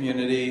of the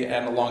community,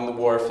 and along the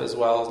wharf as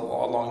well,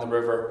 along the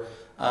river.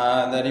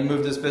 That he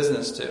moved his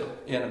business to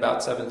in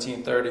about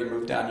 1730,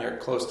 moved down here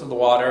close to the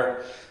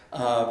water,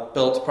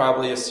 built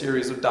probably a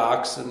series of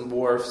docks and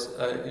wharfs,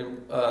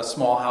 a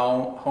small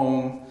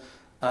home,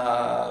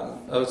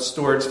 a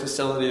storage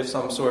facility of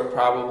some sort,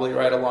 probably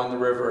right along the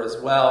river as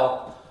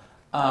well.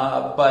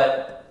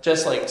 But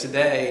just like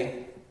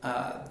today,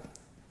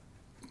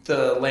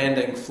 the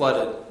landing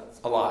flooded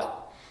a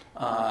lot.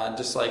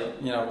 Just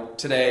like,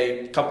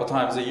 today, a couple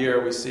times a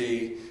year we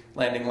see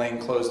Landing Lane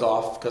closed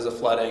off because of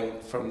flooding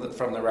from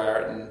the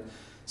Raritan.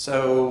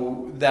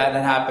 So that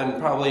had happened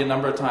probably a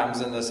number of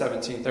times in the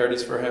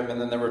 1730s for him, and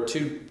then there were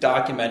 2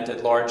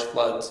 documented large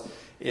floods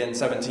in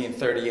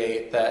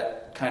 1738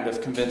 that kind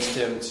of convinced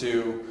him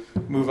to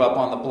move up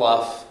on the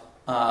bluff.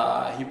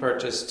 He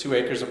purchased 2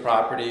 acres of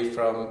property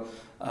from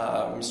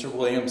Mr.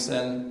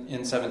 Williamson in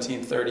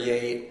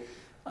 1738.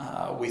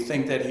 We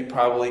think that he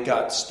probably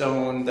got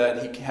stone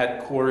that he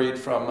had quarried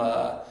from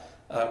a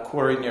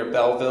quarry near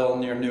Belleville,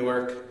 near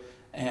Newark,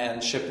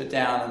 and shipped it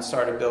down and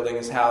started building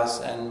his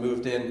house and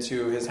moved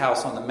into his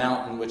house on the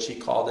mountain, which he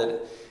called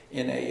it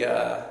in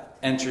a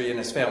entry in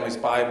his family's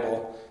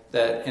Bible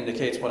that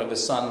indicates one of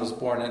his sons was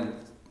born in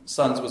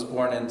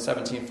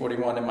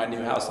 1741 in my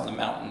new house on the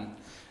mountain.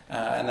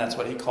 And that's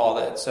what he called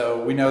it.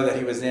 So we know that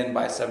he was in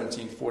by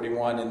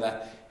 1741 in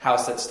the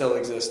house that still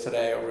exists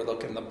today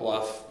overlooking the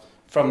bluff.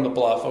 From the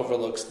bluff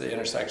overlooks the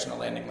intersection of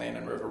Landing Lane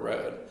and River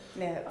Road.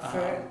 Yeah,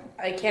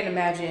 I can't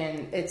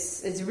imagine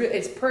it's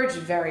perched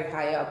very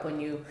high up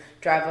when you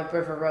drive up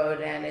River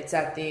Road, and it's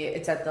at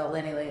the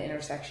Landing Lane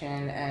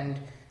intersection, and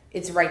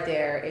it's right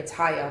there. It's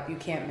high up. You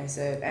can't miss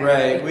it. And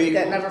right.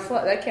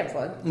 That can't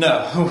flood.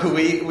 No,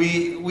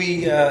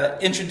 we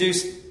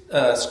introduced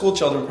school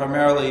children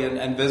primarily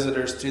and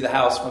visitors to the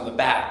house from the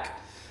back.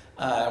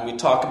 We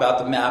talk about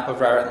the map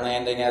of Raritan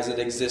Landing as it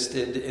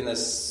existed in the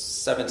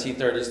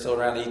 1730s till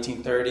around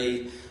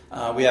 1830.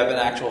 We have an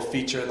actual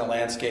feature in the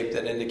landscape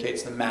that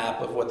indicates the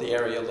map of what the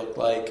area looked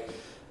like.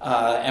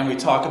 And we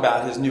talk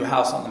about his new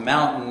house on the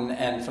mountain,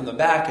 and from the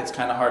back it's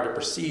kind of hard to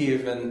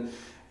perceive. And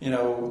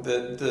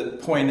the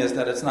point is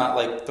that it's not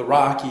like the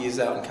Rockies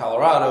out in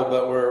Colorado,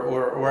 but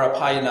we're up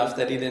high enough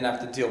that he didn't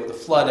have to deal with the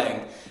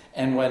flooding.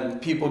 And when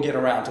people get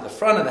around to the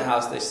front of the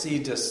house, they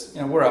see just,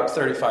 we're up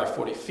 35,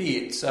 40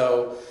 feet.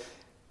 So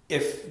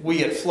if we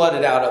had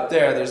flooded out up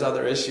there's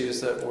other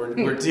issues that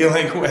we're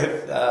dealing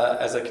with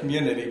as a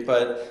community.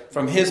 But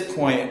from his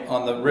point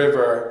on the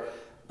river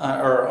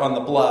or on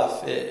the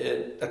bluff,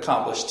 it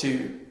accomplished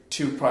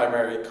two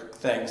primary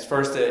things.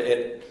 First,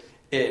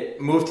 it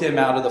moved him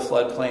out of the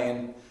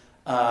floodplain,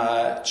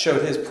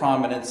 showed his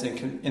prominence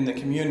in the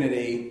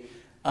community.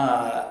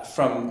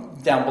 From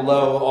down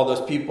below, all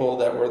those people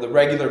that were the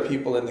regular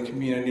people in the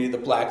community, the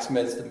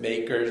blacksmiths, the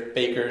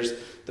bakers,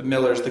 the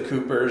millers, the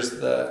coopers,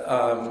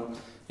 the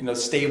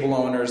stable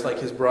owners like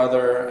his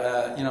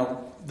brother,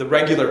 the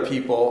regular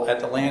people at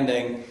the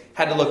landing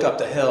had to look up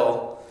the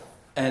hill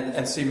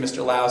and see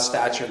Mr. Lau's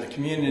stature in the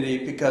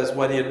community, because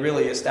what he had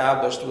really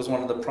established was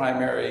one of the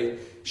primary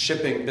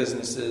shipping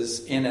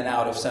businesses in and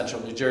out of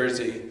central New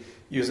Jersey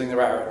using the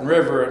Raritan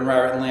River, and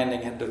Raritan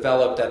Landing had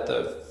developed at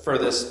the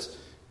furthest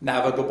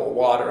navigable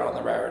water on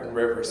the Raritan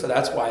River. So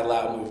that's why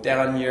Lau moved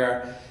down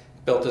here,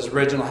 built his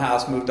original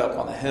house, moved up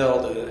on the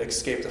hill to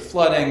escape the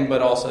flooding,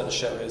 but also to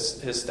show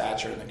his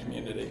stature in the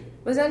community.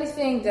 Was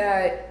anything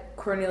that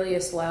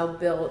Cornelius Lau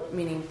built,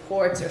 meaning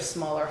ports or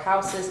smaller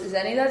houses, is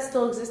any of that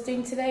still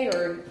existing today,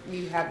 or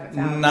you haven't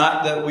found?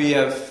 Not that we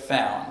have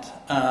found.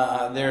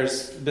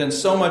 There's been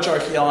so much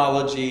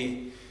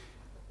archaeology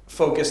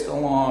focused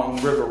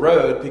along River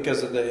Road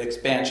because of the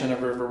expansion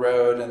of River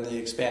Road and the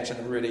expansion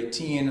of Route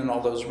 18 and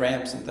all those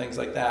ramps and things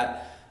like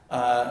that.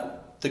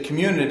 The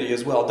community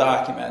is well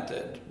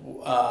documented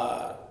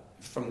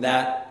from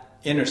that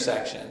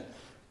intersection,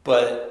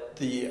 but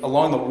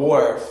along the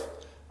wharf,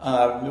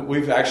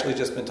 we've actually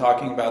just been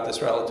talking about this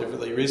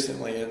relatively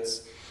recently.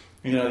 It's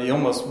you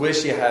almost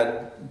wish you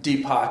had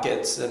deep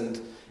pockets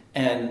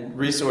and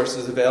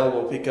resources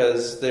available,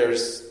 because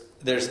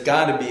there's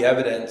got to be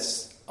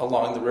evidence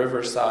along the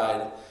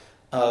riverside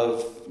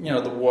of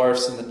the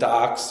wharfs and the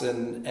docks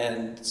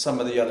and some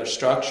of the other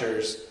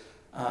structures,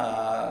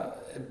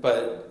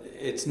 but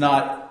it's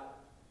not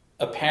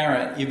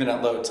apparent even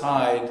at low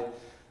tide.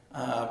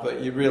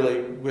 But you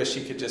really wish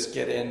you could just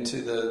get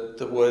into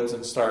the woods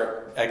and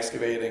start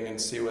excavating and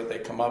see what they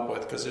come up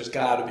with, because there's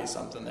got to be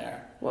something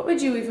there. What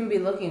would you even be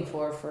looking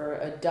for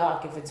a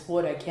dock? If it's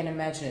wood, I can't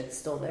imagine it's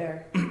still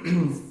there.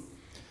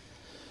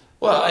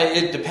 Well,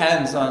 it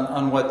depends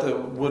on what the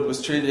wood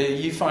was treated.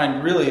 You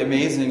find really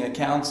amazing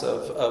accounts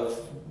of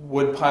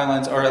wood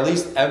pylons, or at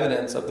least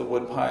evidence of the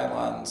wood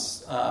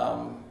pylons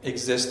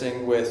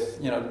existing with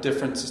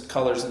different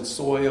colors in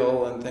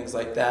soil and things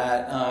like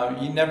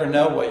that. You never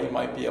know what you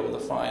might be able to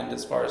find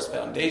as far as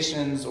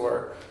foundations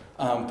or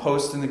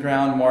posts in the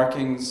ground,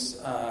 markings.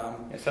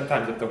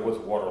 Sometimes if the wood's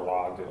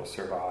waterlogged, it'll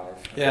survive.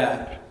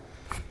 Yeah.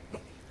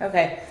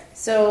 Okay,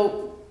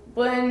 so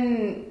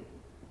when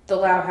the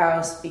Lau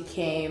House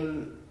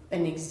became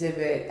an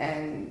exhibit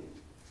and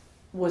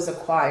was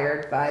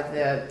acquired by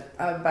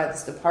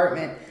this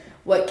department,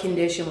 what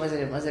condition was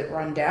it in? Was it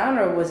run down,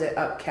 or was it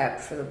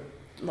upkept for the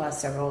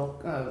last several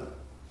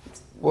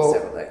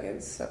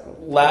decades?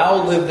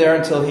 Lau lived there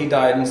until he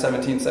died in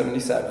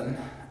 1777.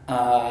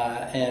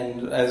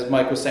 And as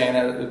Mike was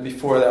saying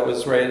before, that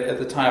was right at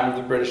the time of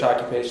the British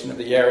occupation of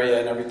the area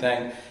and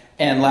everything.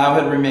 And Lau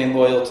had remained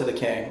loyal to the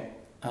king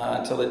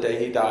until the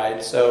day he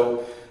died.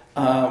 So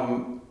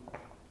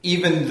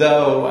even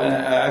though, and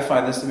I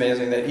find this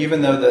amazing, that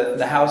even though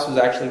the house was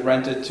actually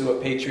rented to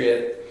a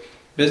patriot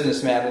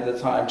businessman at the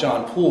time,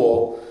 John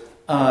Poole,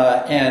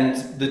 and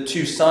the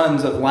two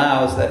sons of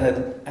Laos that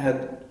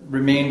had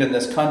remained in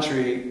this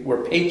country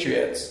were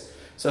patriots.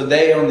 So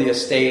they owned the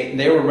estate, and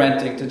they were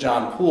renting to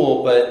John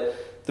Poole, but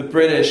the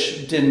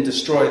British didn't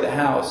destroy the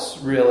house,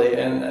 really.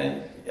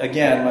 And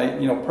again,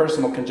 my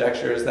personal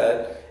conjecture is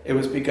that it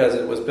was because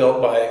it was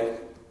built by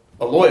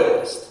a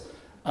loyalist,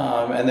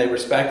 and they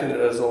respected it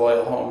as a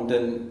loyal home,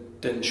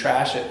 didn't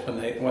trash it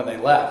when they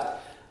left.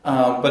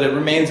 But it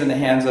remains in the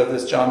hands of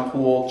this John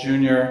Poole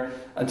Jr.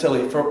 until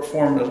he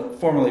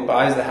formally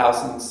buys the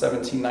house in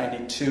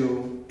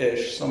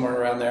 1792-ish, somewhere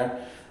around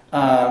there.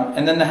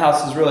 And then the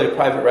house is really a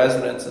private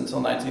residence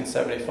until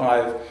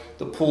 1975.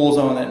 The Pooles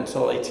own it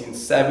until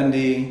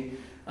 1870.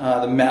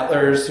 The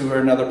Metlers, who are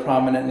another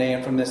prominent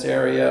name from this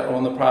area,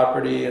 own the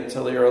property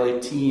until the early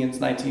teens,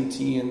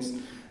 19-teens.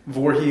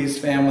 Voorhees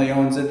family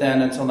owns it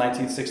then until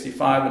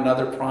 1965,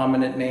 another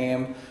prominent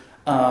name.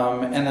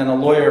 And then a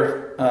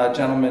lawyer,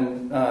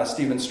 gentleman,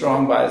 Stephen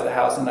Strong, buys the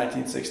house in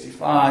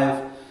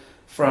 1965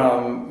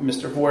 from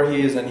Mr.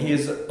 Voorhees, and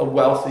he's a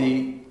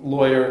wealthy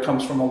lawyer,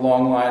 comes from a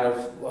long line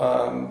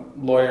of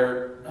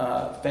lawyer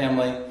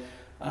family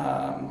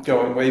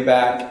going way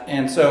back.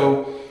 And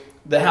so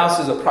the house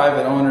is a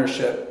private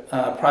ownership,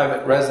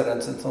 private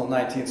residence until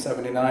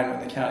 1979 when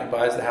the county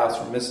buys the house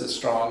from Mrs.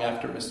 Strong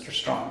after Mr.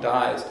 Strong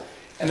dies.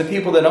 And the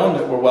people that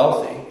owned it were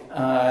wealthy,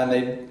 and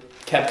they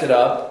kept it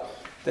up.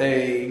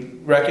 They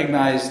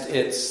recognized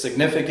its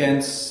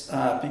significance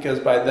because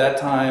by that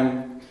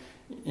time,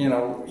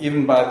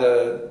 even by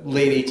the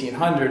late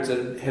 1800s,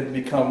 it had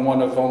become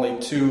one of only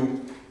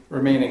two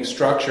remaining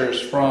structures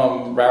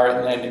from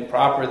Raritan Landing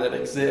proper that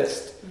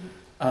exist.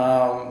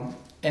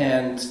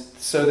 And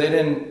so they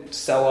didn't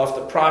sell off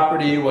the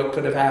property. What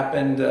could have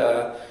happened?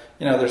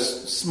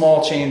 There's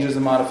small changes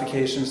and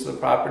modifications to the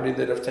property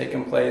that have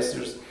taken place.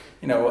 There's,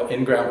 an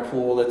in-ground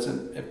pool that's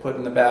put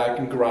in the back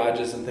and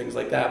garages and things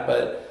like that.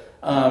 But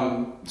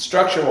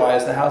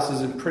structure-wise, the house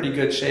is in pretty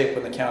good shape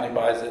when the county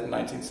buys it in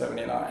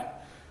 1979.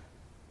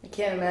 I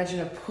can't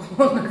imagine a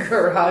pool in a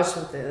garage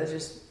with it. That's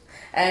just...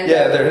 And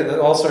there are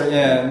all sorts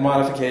of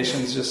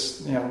modifications.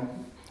 Just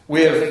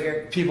we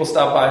have people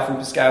stop by from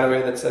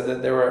Piscataway that said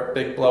that there were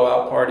big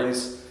blowout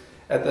parties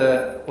at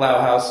the Lau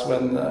House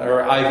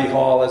or Ivy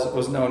Hall, as it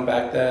was known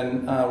back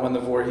then, when the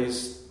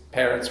Voorhees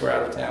parents were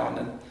out of town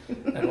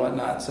and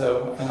whatnot.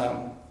 So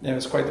it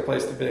was quite the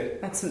place to be.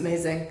 That's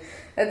amazing.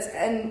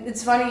 And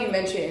it's funny you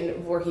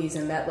mentioned Voorhees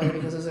and Metler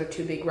because those are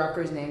two big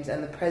Rutgers names,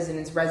 and the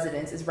president's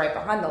residence is right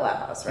behind the Lau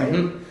House, right?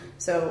 Mm-hmm.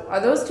 So are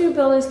those two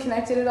buildings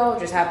connected at all, or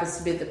just happens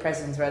to be the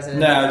president's residence?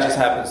 No, it just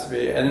happens to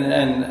be,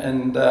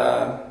 and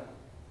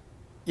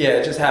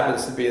it just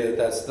happens to be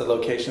that's the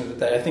location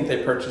that I think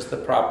they purchased the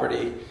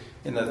property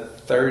in the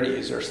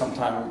 30s or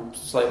sometime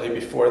slightly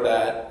before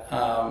that.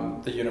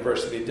 The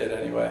university did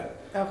anyway.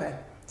 Okay.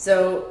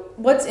 So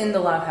what's in the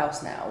Lau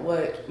House now?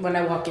 When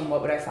I walk in,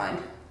 what would I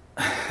find?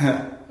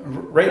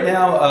 Right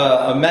now,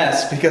 a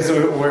mess because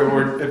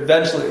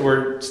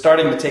we're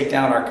starting to take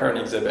down our current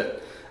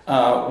exhibit.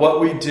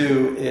 What we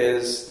do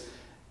is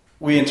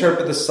we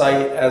interpret the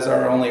site as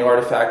our only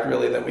artifact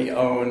really that we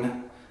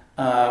own.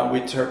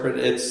 We interpret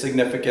its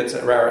significance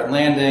at Raritan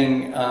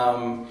Landing,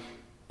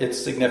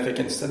 its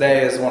significance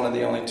today as one of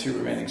the only two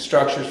remaining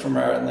structures from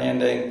Raritan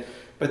Landing,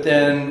 but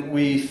then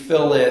we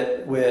fill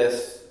it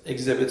with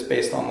exhibits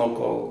based on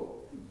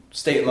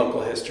state and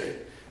local history.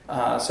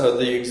 So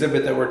the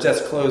exhibit that we're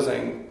just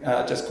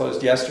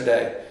closed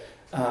yesterday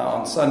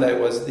on Sunday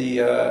was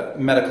the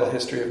medical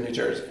history of New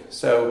Jersey.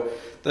 So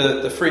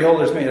the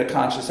freeholders made a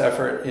conscious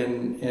effort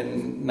in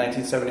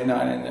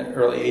 1979 and the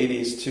early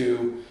 80s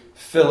to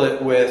fill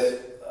it with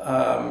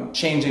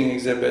changing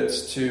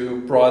exhibits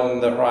to broaden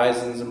the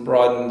horizons and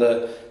broaden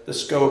the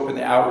scope and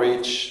the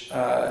outreach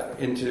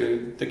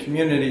into the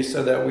community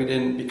so that we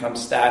didn't become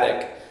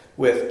static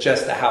with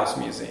just a house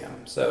museum.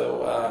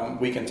 So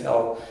we can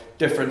tell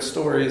different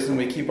stories, and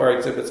we keep our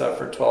exhibits up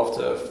for 12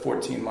 to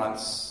 14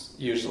 months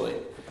usually.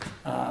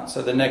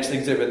 So the next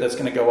exhibit that's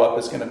going to go up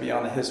is going to be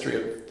on the history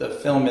of the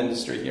film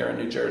industry here in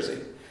New Jersey,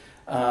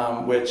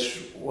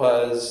 which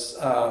was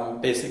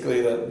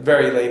basically the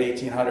very late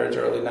 1800s,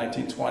 early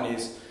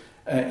 1920s,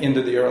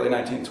 into the early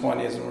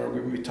 1920s, and we're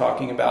going to be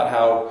talking about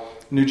how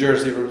New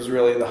Jersey was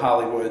really the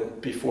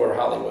Hollywood before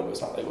Hollywood was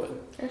Hollywood.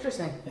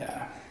 Interesting.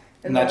 Yeah.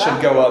 And that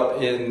should go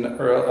up in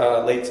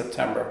late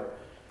September.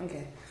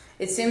 Okay.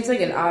 It seems like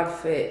an odd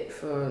fit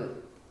for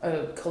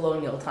a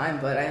colonial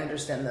time, but I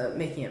understand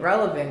making it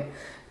relevant.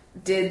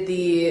 Did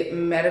the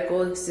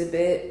medical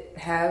exhibit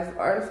have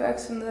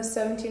artifacts from the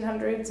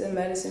 1700s and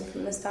medicine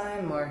from this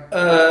time, or?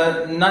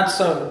 Not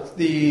so.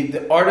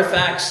 The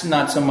artifacts,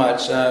 not so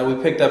much.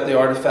 We picked up the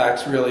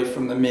artifacts really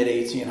from the mid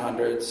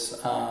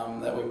 1800s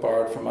that we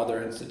borrowed from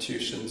other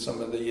institutions.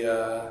 Some of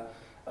the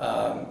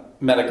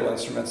medical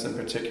instruments, in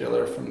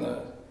particular, from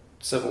the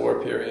Civil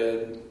War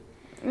period.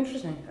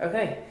 Interesting.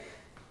 Okay,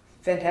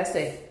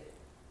 fantastic.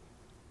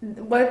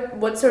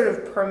 What sort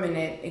of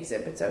permanent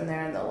exhibits are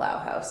there in the Lau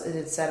House? Is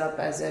it set up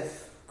as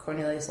if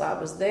Cornelius Lau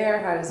was there?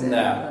 How does it?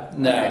 No,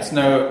 Okay. it's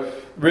no.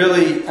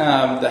 Really,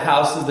 the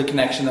house is the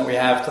connection that we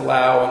have to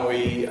Lau, and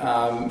we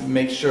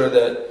make sure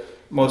that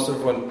most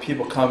of when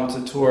people come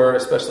to tour,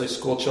 especially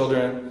school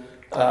children,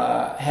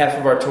 half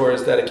of our tour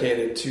is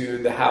dedicated to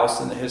the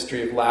house and the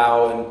history of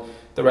Lau and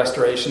the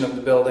restoration of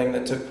the building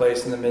that took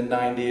place in the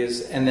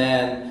mid-90s. And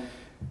then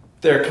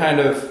they're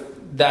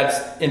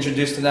that's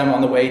introduced to them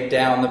on the way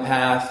down the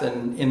path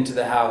and into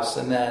the house.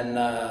 And then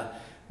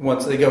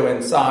once they go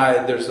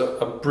inside, there's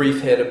a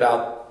brief hit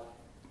about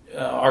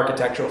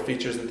architectural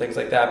features and things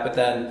like that. But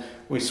then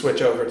we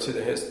switch over to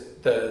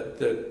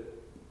the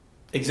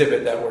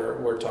exhibit that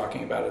we're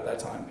talking about at that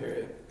time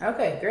period.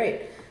 Okay,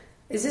 great.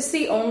 Is this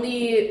the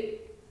only,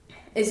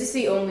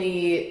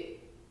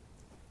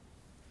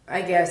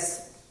 I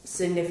guess,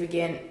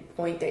 significant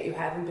point that you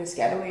have in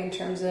Piscataway in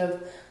terms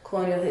of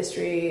colonial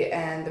history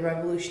and the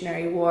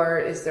Revolutionary War?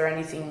 Is there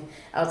anything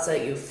else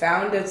that you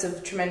found that's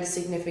of tremendous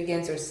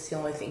significance, or is this the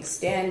only thing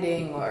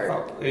standing?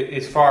 Or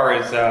as far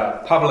as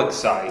public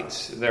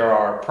sites, there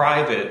are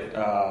private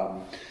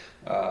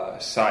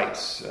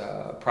sites,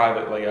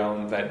 privately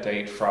owned, that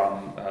date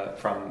from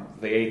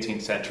the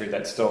 18th century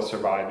that still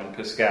survive in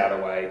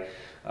Piscataway.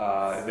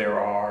 There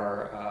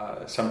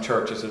are some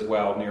churches as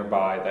well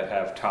nearby that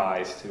have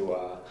ties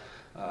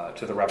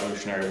to the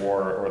Revolutionary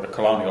War or the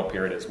colonial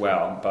period as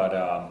well. But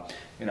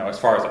as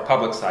far as a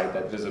public site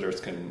that visitors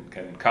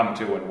can come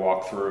to and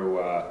walk through,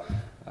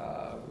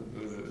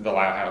 the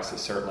Lau House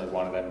is certainly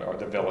one of them, or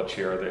the village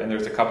here. And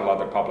there's a couple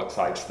other public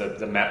sites.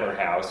 The Metler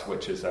House,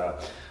 which is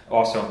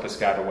also in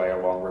Piscataway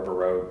along River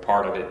Road.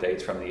 Part of it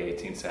dates from the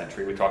 18th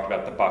century. We talked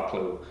about the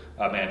Bucklew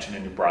Mansion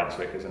in New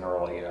Brunswick as an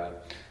early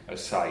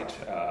site,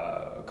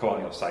 a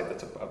colonial site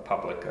that's a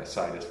public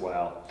site as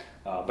well.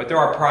 But there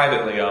are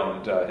privately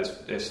owned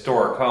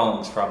historic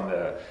homes from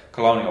the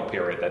colonial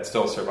period that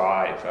still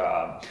survive,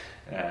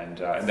 and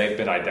they've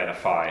been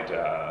identified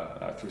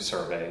through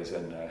surveys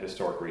and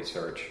historic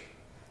research.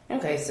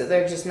 okay, so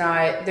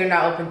they're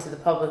not open to the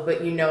public,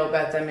 but you know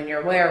about them and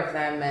you're aware of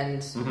them,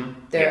 and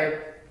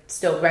they're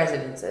still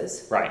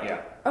residences. Right.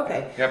 Yeah.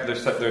 Okay. Yep.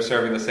 They're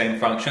serving the same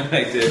function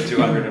they did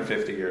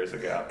 250 years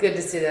ago. Good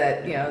to see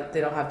that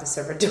they don't have to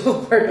serve a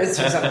dual purpose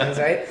or something,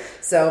 right?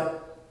 So.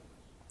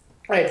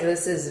 Right, so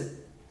this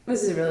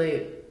is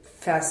really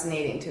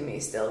fascinating to me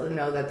still, to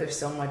know that there's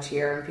so much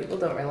here and people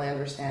don't really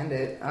understand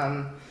it.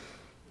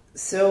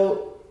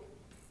 So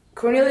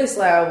Cornelius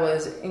Lau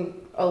was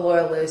a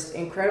loyalist,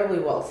 incredibly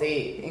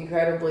wealthy,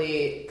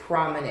 incredibly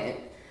prominent.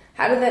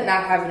 How did that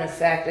not have an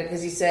effect?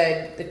 Because you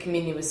said the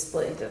community was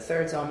split into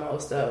thirds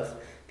almost of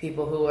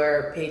people who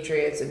were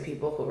patriots and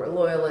people who were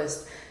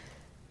loyalists.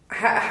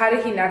 How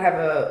did he not have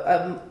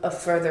a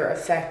further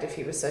effect if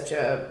he was such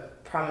a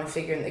prominent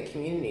figure in the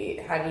community?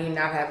 How do you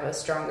not have a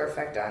stronger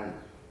effect on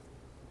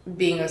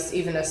being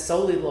even a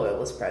solely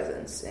loyalist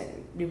presence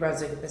in New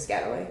Brunswick and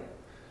Piscataway?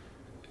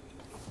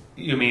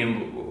 You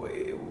mean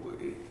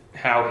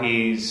how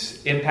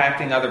he's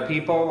impacting other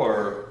people,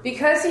 or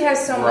because he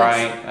has so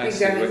right, much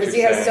exactly because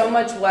he has so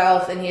much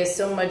wealth and he has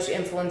so much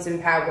influence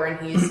and power,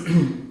 and he's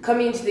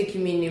coming into the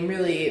community and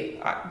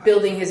really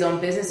building his own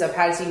business up.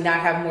 How does he not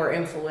have more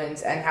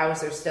influence, and how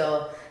is there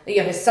still?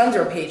 His sons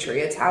are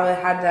patriots. How did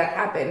that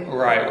happen?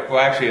 Right. Well,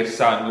 actually, his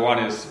son, one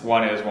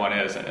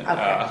isn't.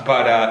 Okay.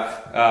 But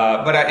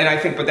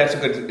that's a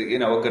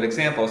good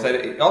example. Is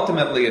that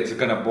ultimately it's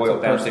going to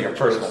boil down to your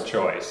personal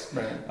choice.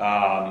 Right.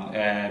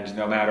 And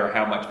no matter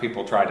how much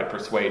people try to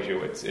persuade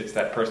you, it's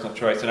that personal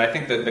choice. And I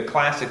think that the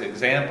classic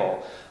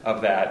example of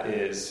that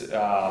is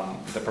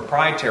the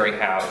Proprietary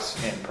House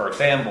in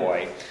Perth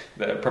Amboy.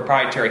 The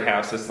Proprietary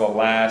House is the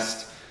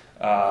last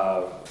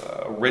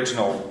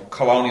original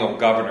colonial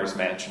governor's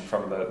mansion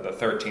from the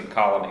 13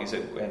 colonies.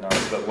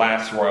 The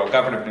last royal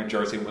governor of New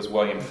Jersey was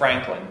William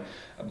Franklin,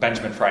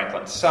 Benjamin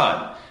Franklin's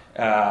son.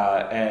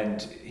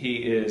 And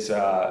he's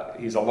a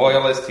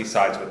loyalist. He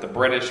sides with the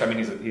British. I mean,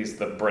 he's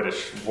the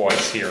British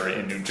voice here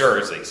in New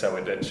Jersey, so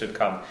it should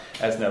come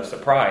as no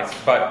surprise.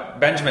 But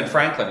Benjamin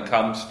Franklin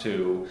comes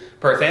to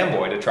Perth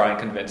Amboy to try and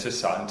convince his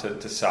son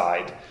to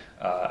side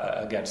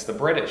against the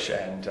British,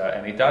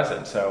 and he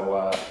doesn't.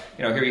 So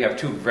here you have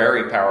two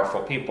very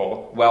powerful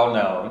people, well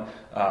known,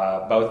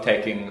 both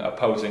taking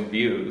opposing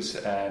views,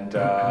 and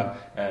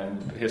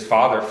his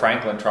father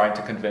Franklin trying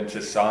to convince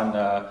his son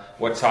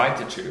what side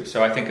to choose.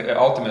 So I think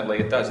ultimately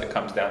it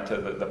comes down to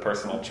the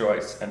personal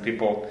choice, and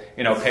people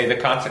pay the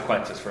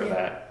consequences for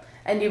that.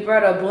 And you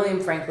brought up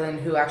William Franklin,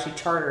 who actually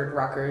chartered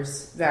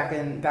Rutgers back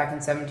in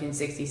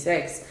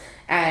 1766,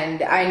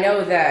 and I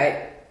know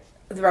that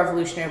the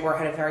Revolutionary War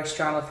had a very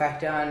strong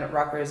effect on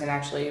Rutgers and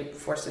actually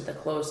forced it to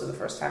close for the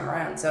first time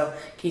around. So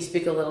can you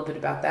speak a little bit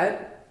about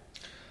that?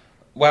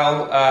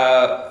 Well,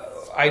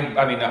 I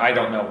mean, I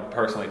don't know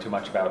personally too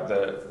much about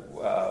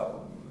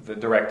the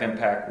direct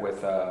impact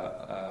with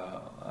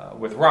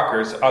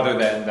Rutgers, other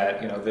than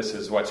that this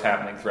is what's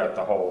happening throughout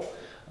the whole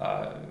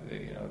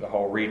the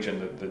whole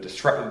region, the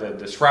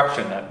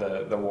disruption that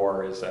the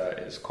war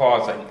is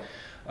causing.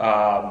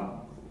 I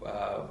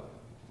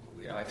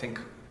think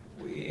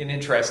an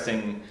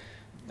interesting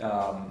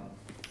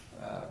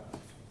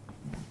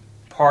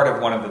part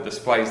of one of the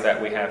displays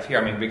that we have here.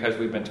 I mean, because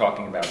we've been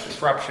talking about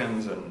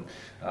disruptions and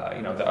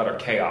the utter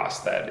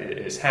chaos that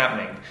is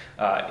happening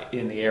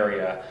in the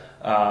area,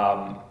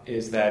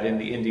 is that in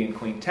the Indian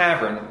Queen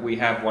Tavern, we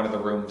have one of the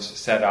rooms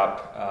set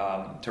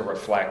up to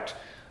reflect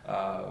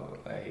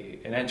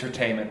an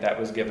entertainment that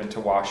was given to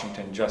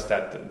Washington just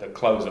at the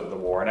close of the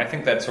war. And I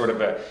think that's sort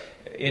of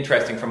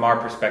interesting from our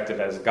perspective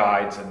as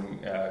guides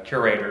and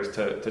curators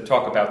to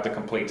talk about the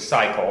complete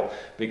cycle,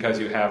 because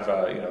you have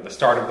the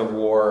start of the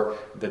war,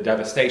 the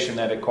devastation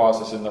that it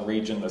causes in the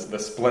region, the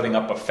splitting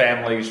up of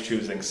families,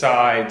 choosing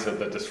sides,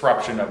 the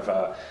disruption of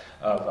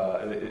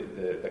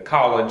the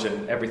college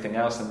and everything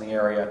else in the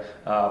area.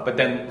 But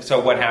then,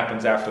 so what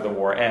happens after the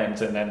war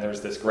ends? And then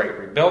there's this great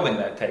rebuilding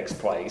that takes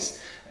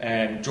place.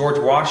 And George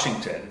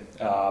Washington,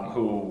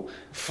 who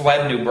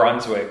fled New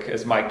Brunswick,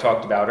 as Mike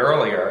talked about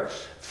earlier,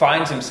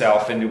 finds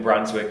himself in New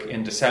Brunswick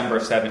in December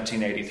of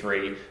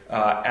 1783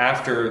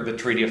 after the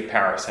Treaty of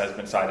Paris has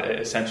been signed,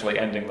 essentially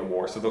ending the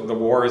war. So the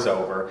war is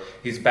over.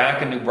 He's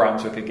back in New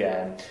Brunswick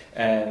again.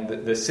 And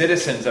the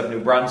citizens of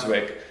New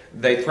Brunswick,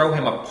 they throw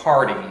him a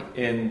party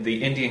in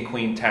the Indian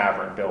Queen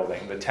Tavern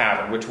building, the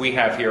tavern, which we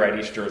have here at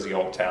East Jersey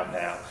Old Town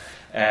now.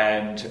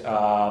 And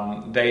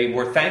they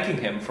were thanking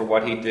him for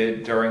what he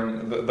did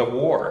during the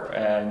war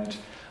and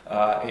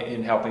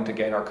in helping to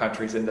gain our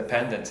country's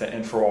independence,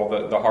 and for all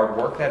the hard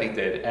work that he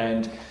did.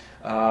 And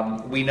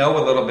we know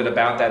a little bit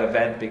about that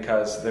event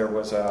because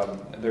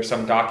there's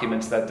some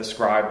documents that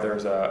describe,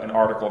 there's an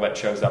article that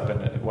shows up in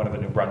one of the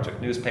New Brunswick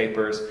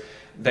newspapers.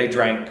 They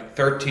drank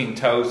 13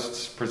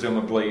 toasts,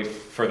 presumably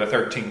for the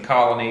 13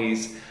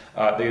 colonies.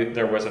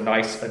 There was a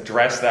nice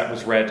address that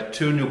was read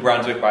to New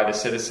Brunswick by the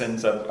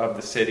citizens of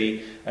the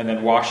city, and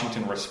then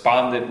Washington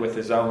responded with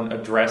his own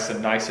address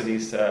and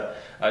niceties to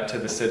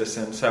the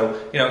citizens. So,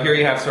 here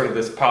you have sort of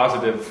this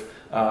positive,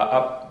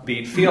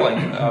 upbeat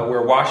feeling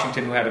where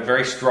Washington, who had a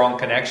very strong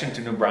connection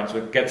to New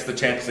Brunswick, gets the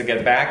chance to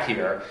get back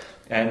here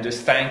and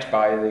is thanked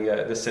by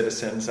the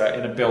citizens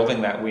in a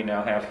building that we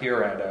now have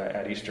here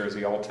at East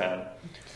Jersey Old Town.